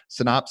little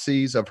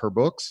synopses of her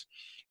books.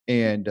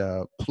 And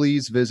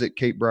please visit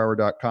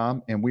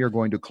katebrower.com. And we are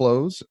going to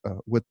close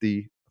with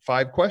the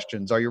 5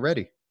 questions. Are you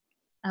ready?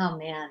 Oh,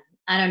 man.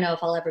 I don't know if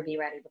I'll ever be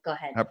ready, but go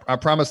ahead. I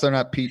promise they're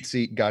not Pete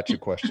Seat gotcha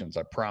questions.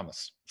 I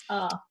promise.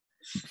 Oh.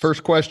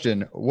 First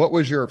question. What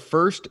was your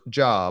first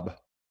job?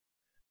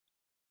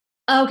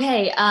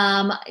 Okay.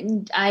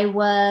 I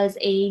was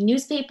a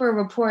newspaper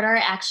reporter,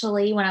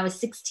 actually, when I was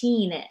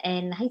 16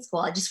 in high school.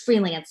 I just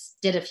freelance,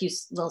 did a few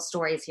little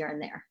stories here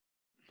and there.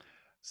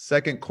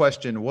 Second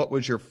question. What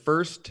was your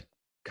first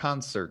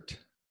concert?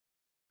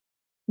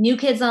 New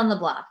Kids on the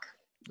Block.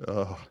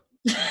 Oh.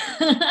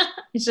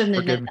 I shouldn't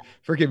admit that.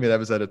 Forgive me. That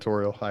was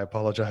editorial. I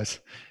apologize.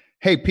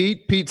 Hey,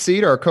 Pete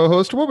Seat, our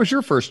co-host. What was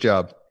your first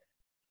job?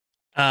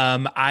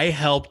 I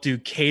helped do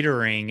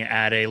catering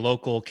at a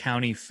local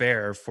county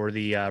fair for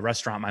the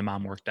restaurant my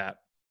mom worked at.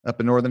 Up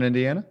in Northern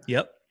Indiana?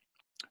 Yep.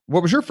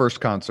 What was your first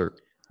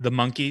concert? The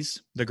Monkees,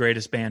 the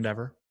greatest band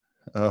ever.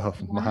 Oh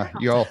my!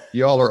 Wow.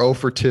 Y'all are 0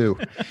 for 2.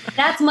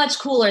 That's much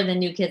cooler than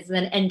New Kids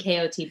than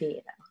NKOTB,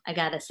 though. I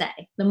gotta say,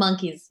 the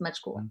Monkees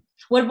much cooler.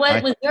 What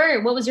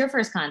was your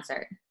first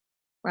concert,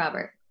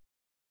 Robert?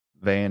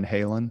 Van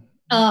Halen.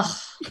 Oh.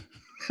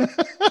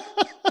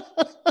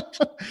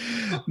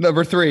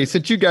 Number 3,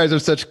 since you guys are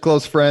such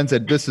close friends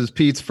and this is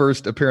Pete's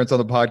first appearance on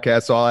the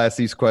podcast, so I'll ask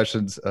these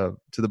questions to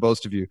the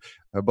both of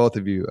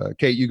you.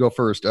 Kate, you go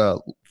first.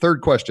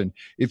 Third question.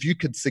 If you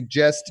could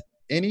suggest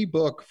any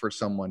book for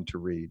someone to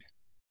read,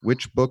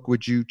 which book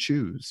would you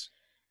choose?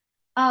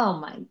 Oh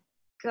my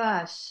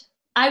gosh.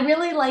 I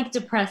really like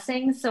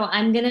depressing, so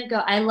I'm going to go.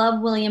 I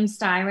love William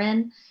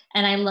Styron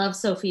and I love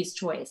Sophie's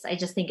Choice. I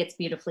just think it's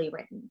beautifully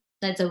written.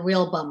 That's a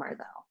real bummer,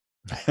 though.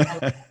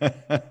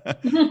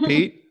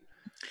 Pete?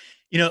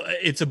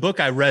 It's a book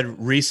I read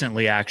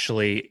recently,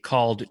 actually,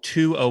 called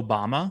To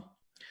Obama.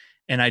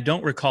 and I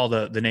don't recall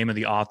the name of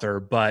the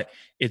author, but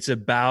it's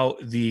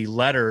about the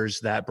letters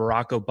that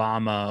Barack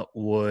Obama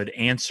would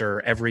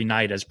answer every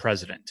night as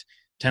president,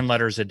 10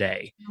 letters a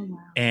day. Oh, wow.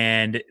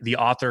 And the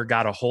author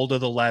got a hold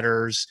of the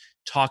letters,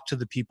 talked to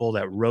the people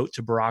that wrote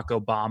to Barack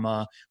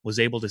Obama, was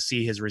able to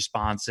see his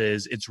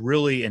responses. It's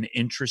really an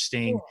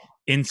interesting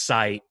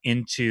insight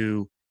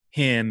into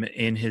him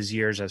in his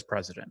years as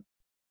president.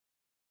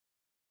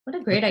 What a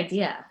great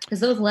idea. Because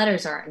those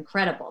letters are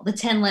incredible. The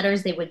 10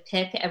 letters they would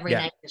pick every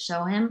night to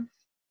show him.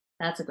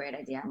 That's a great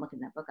idea. I'm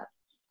looking that book up.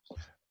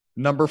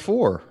 Number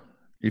 4,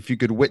 if you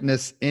could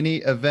witness any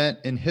event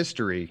in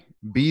history,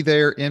 be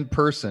there in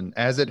person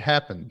as it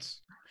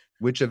happens,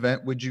 which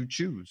event would you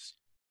choose?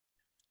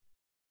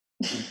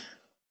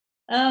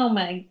 Oh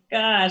my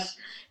gosh.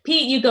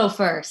 Pete, you go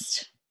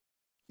first.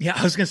 Yeah,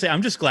 I was going to say,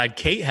 I'm just glad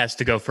Kate has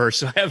to go first,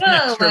 so I have an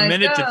extra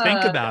minute to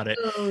think about it.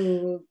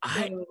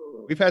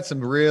 We've had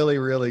some really,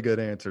 really good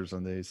answers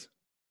on these.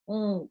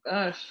 Oh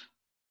gosh.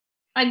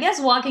 I guess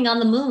walking on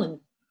the moon.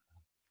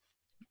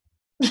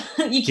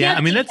 You can't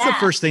I mean, that's the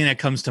first thing that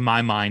comes to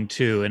my mind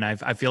too, and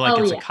I feel like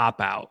it's a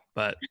cop out.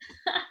 But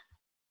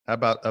how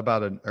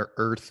about an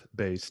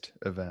Earth-based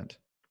event?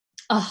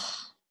 Oh,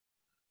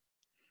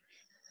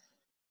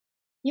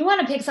 you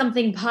want to pick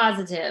something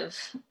positive.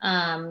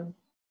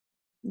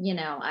 You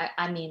know,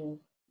 I mean,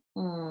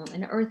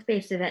 an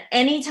Earth-based event,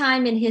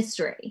 anytime in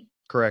history.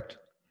 Correct.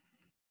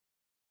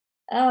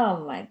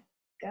 Oh my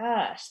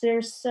gosh,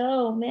 there's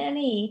so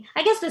many.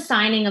 I guess the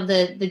signing of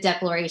the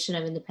Declaration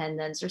of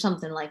Independence or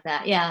something like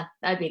that. Yeah,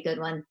 that'd be a good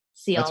one.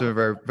 That's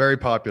very, very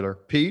popular.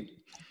 Pete?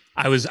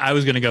 I was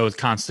going to go with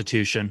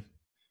Constitution.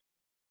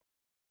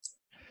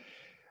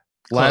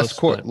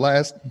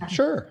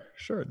 Sure.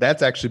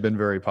 That's actually been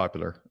very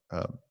popular.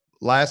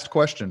 Last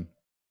question.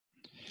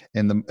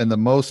 And the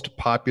most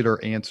popular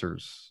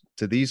answers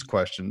to these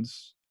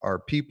questions are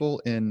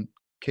people in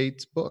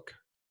Kate's book.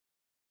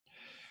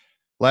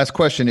 Last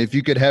question. If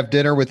you could have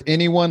dinner with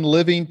anyone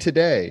living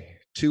today,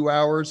 2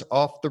 hours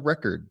off the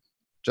record,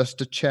 just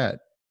to chat,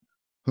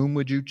 whom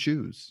would you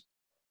choose?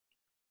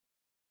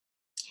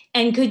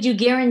 And could you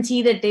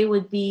guarantee that they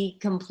would be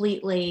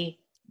completely...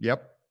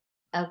 Yep.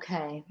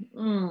 Okay.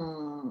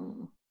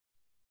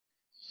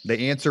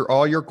 They answer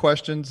all your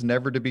questions,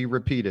 never to be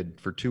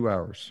repeated for 2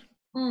 hours.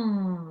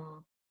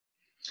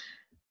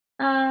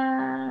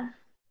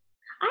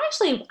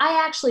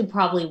 I actually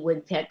probably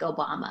would pick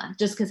Obama,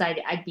 just because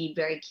I'd be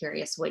very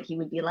curious what he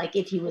would be like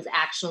if he was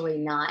actually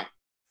not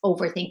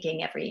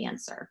overthinking every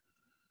answer.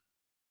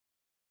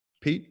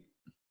 Pete?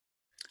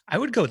 I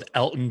would go with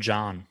Elton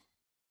John.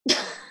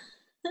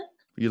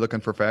 You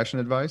looking for fashion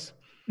advice?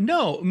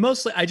 No,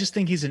 mostly I just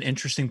think he's an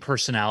interesting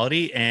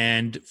personality.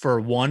 And for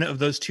one of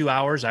those 2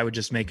 hours, I would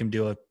just make him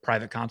do a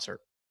private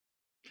concert.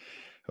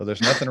 Well,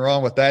 there's nothing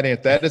wrong with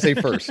that. That is a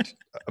first.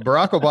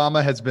 Barack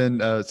Obama has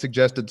been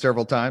suggested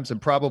several times,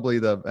 and probably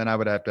and I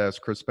would have to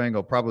ask Chris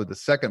Spangle, probably the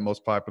second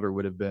most popular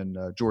would have been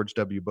George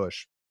W.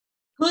 Bush.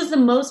 Who's the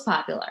most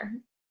popular?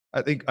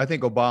 I think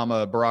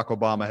Barack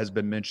Obama has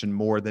been mentioned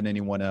more than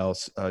anyone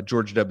else.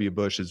 George W.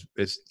 Bush is,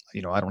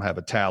 I don't have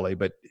a tally,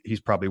 but he's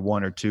probably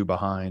 1 or 2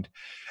 behind.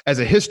 As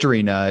a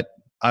history nut,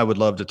 I would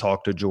love to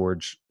talk to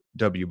George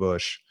W.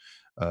 Bush.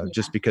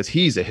 Just because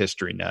he's a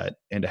history nut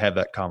and to have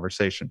that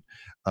conversation.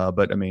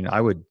 But I mean,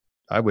 I would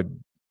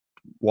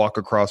walk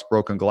across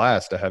broken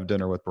glass to have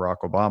dinner with Barack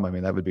Obama. I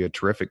mean, that would be a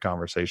terrific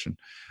conversation.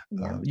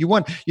 Yeah. You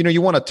want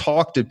to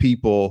talk to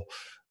people.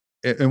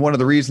 And one of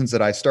the reasons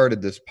that I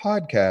started this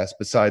podcast,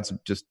 besides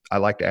just, I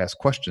like to ask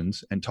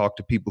questions and talk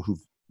to people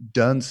who've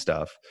done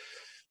stuff.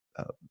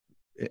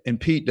 And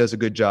Pete does a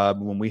good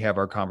job when we have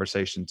our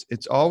conversations.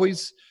 It's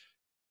always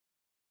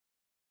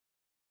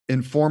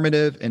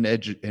informative and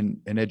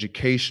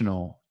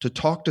educational to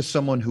talk to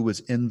someone who was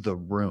in the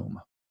room.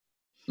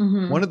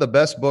 Mm-hmm. One of the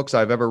best books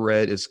I've ever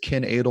read is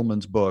Ken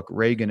Edelman's book,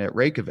 Reagan at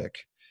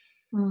Reykjavik,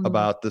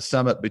 about the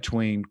summit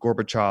between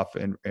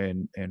Gorbachev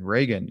and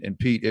Reagan. And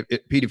Pete,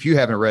 if you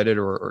haven't read it,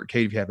 or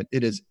Kate, if you haven't,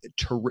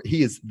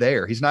 he is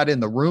there. He's not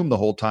in the room the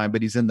whole time,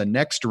 but he's in the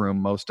next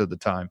room most of the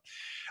time.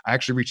 I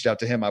actually reached out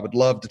to him. I would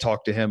love to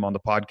talk to him on the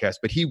podcast,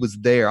 but he was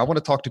there. I want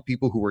to talk to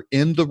people who were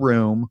in the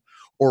room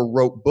or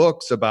wrote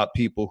books about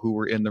people who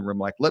were in the room.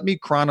 Like, let me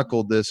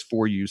chronicle this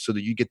for you so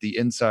that you get the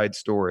inside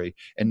story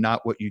and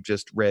not what you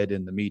just read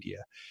in the media.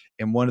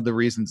 And one of the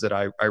reasons that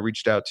I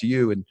reached out to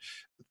you and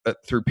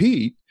through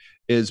Pete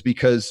is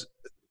because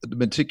the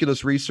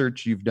meticulous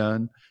research you've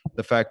done,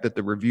 the fact that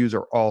the reviews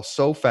are all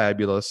so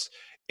fabulous,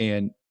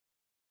 and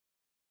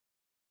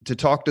to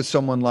talk to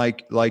someone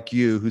like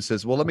you who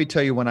says, well, let me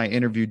tell you when I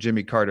interviewed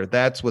Jimmy Carter,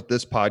 that's what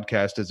this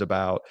podcast is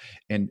about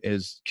and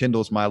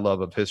kindles my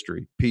love of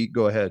history. Pete,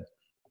 go ahead.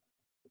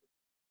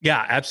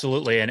 Yeah,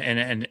 absolutely.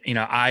 And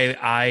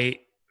I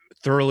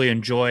thoroughly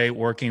enjoy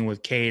working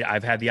with Kate.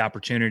 I've had the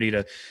opportunity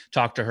to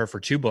talk to her for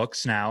 2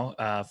 books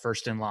now,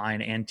 First in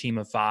Line and Team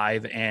of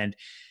 5. And,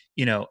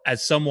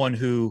 as someone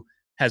who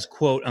has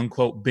quote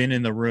unquote been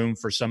in the room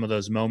for some of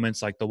those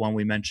moments, like the one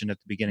we mentioned at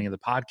the beginning of the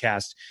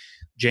podcast,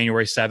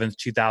 January 7th,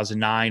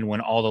 2009, when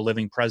all the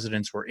living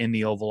presidents were in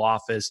the Oval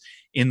Office,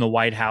 in the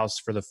White House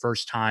for the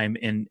first time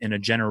in a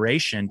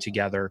generation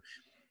together.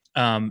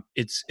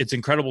 It's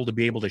incredible to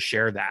be able to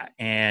share that.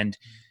 And,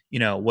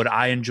 what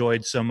I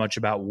enjoyed so much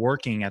about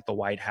working at the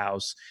White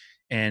House,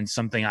 and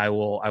something I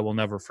will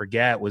never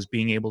forget, was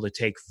being able to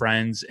take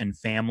friends and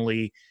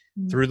family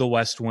through the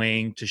West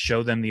Wing to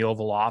show them the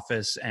Oval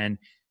Office. And,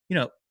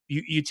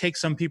 you take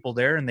some people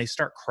there and they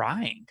start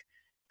crying.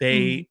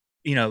 They're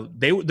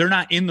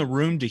not in the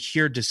room to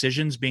hear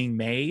decisions being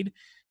made,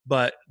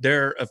 but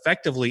they're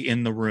effectively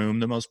in the room,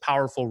 the most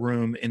powerful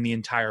room in the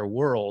entire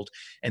world.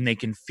 And they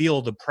can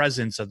feel the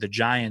presence of the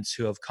giants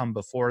who have come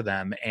before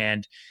them.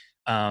 And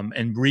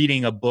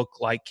reading a book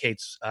like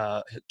Kate's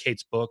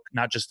book,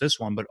 not just this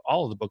one, but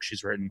all of the books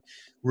she's written,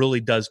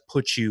 really does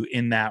put you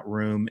in that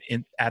room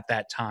at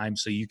that time,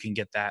 so you can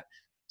get that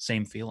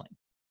same feeling.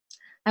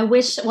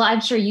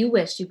 I'm sure you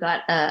wished you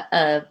got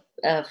a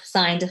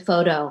signed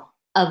photo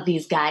of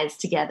these guys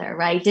together,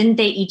 right? Didn't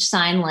they each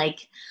sign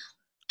like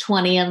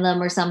 20 of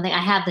them or something? I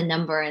have the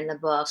number in the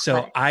book.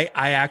 So I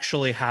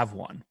actually have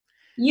one.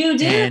 You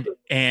do?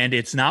 And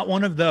it's not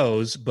one of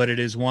those, but it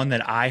is one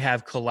that I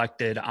have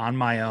collected on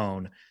my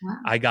own. Wow.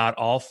 I got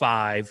all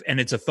 5,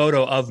 and it's a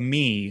photo of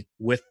me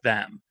with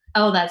them.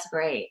 Oh, that's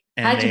great.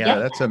 And how'd you get that?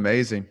 That's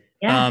amazing.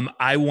 Yeah.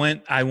 I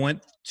went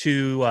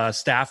to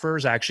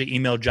staffers. I actually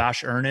emailed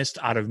Josh Earnest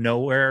out of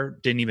nowhere.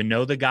 Didn't even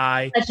know the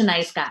guy. Such a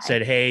nice guy.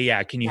 Said,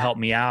 hey, can you help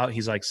me out?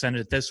 He's like, send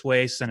it this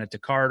way, send it to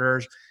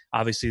Carter's.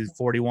 Obviously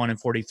 41 and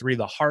 43.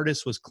 The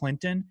hardest was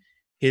Clinton.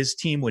 His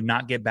team would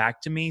not get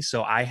back to me.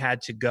 So I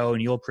had to go,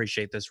 and you'll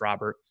appreciate this,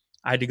 Robert.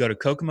 I had to go to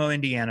Kokomo,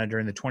 Indiana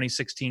during the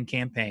 2016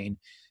 campaign,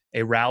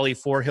 a rally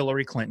for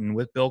Hillary Clinton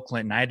with Bill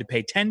Clinton. I had to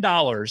pay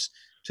 $10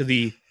 to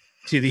the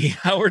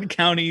Howard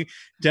County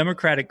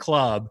Democratic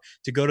Club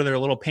to go to their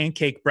little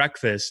pancake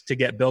breakfast to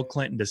get Bill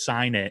Clinton to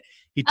sign it.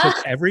 He took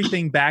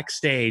everything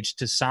backstage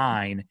to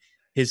sign.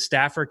 His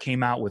staffer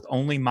came out with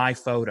only my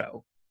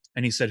photo.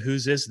 And he said,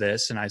 whose is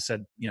this? And I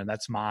said,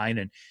 that's mine.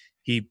 And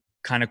he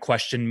kind of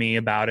questioned me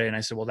about it. And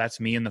I said, well, that's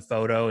me in the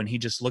photo. And he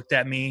just looked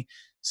at me,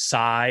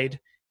 sighed,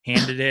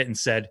 handed it, and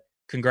said,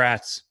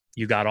 congrats,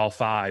 you got all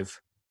 5.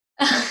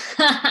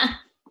 Had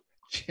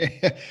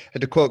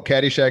to quote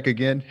Caddyshack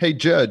again. Hey,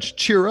 Judge,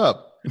 cheer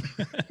up.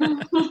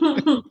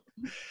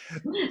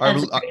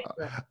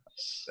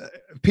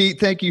 Pete,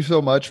 thank you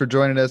so much for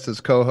joining us as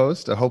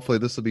co-host. Hopefully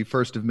this will be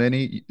first of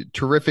many.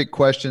 Terrific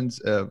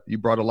questions. You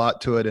brought a lot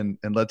to it, and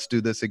let's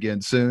do this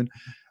again soon.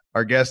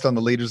 Our guest on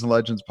the Leaders and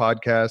Legends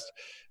podcast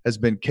has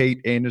been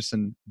Kate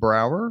Anderson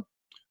Brower,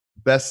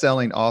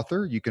 best-selling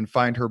author. You can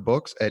find her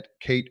books at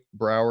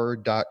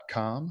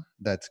katebrower.com.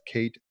 That's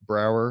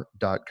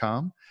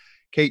katebrower.com.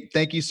 Kate,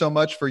 thank you so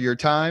much for your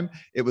time.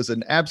 It was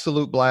an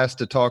absolute blast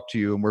to talk to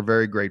you, and we're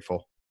very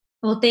grateful.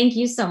 Well, thank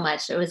you so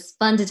much. It was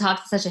fun to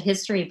talk to such a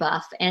history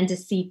buff and to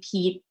see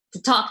Pete,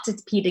 to talk to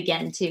Pete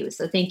again, too.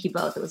 So thank you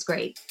both. It was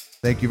great.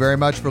 Thank you very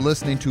much for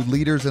listening to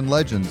Leaders and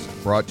Legends,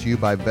 brought to you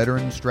by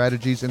Veteran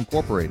Strategies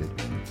Incorporated.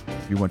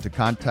 If you want to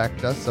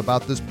contact us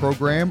about this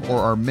program or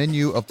our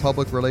menu of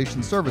public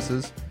relations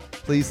services,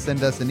 please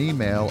send us an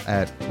email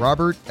at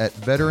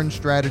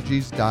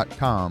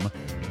robert@veteranstrategies.com.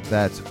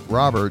 That's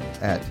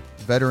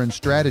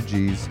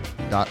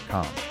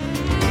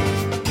robert@veteranstrategies.com.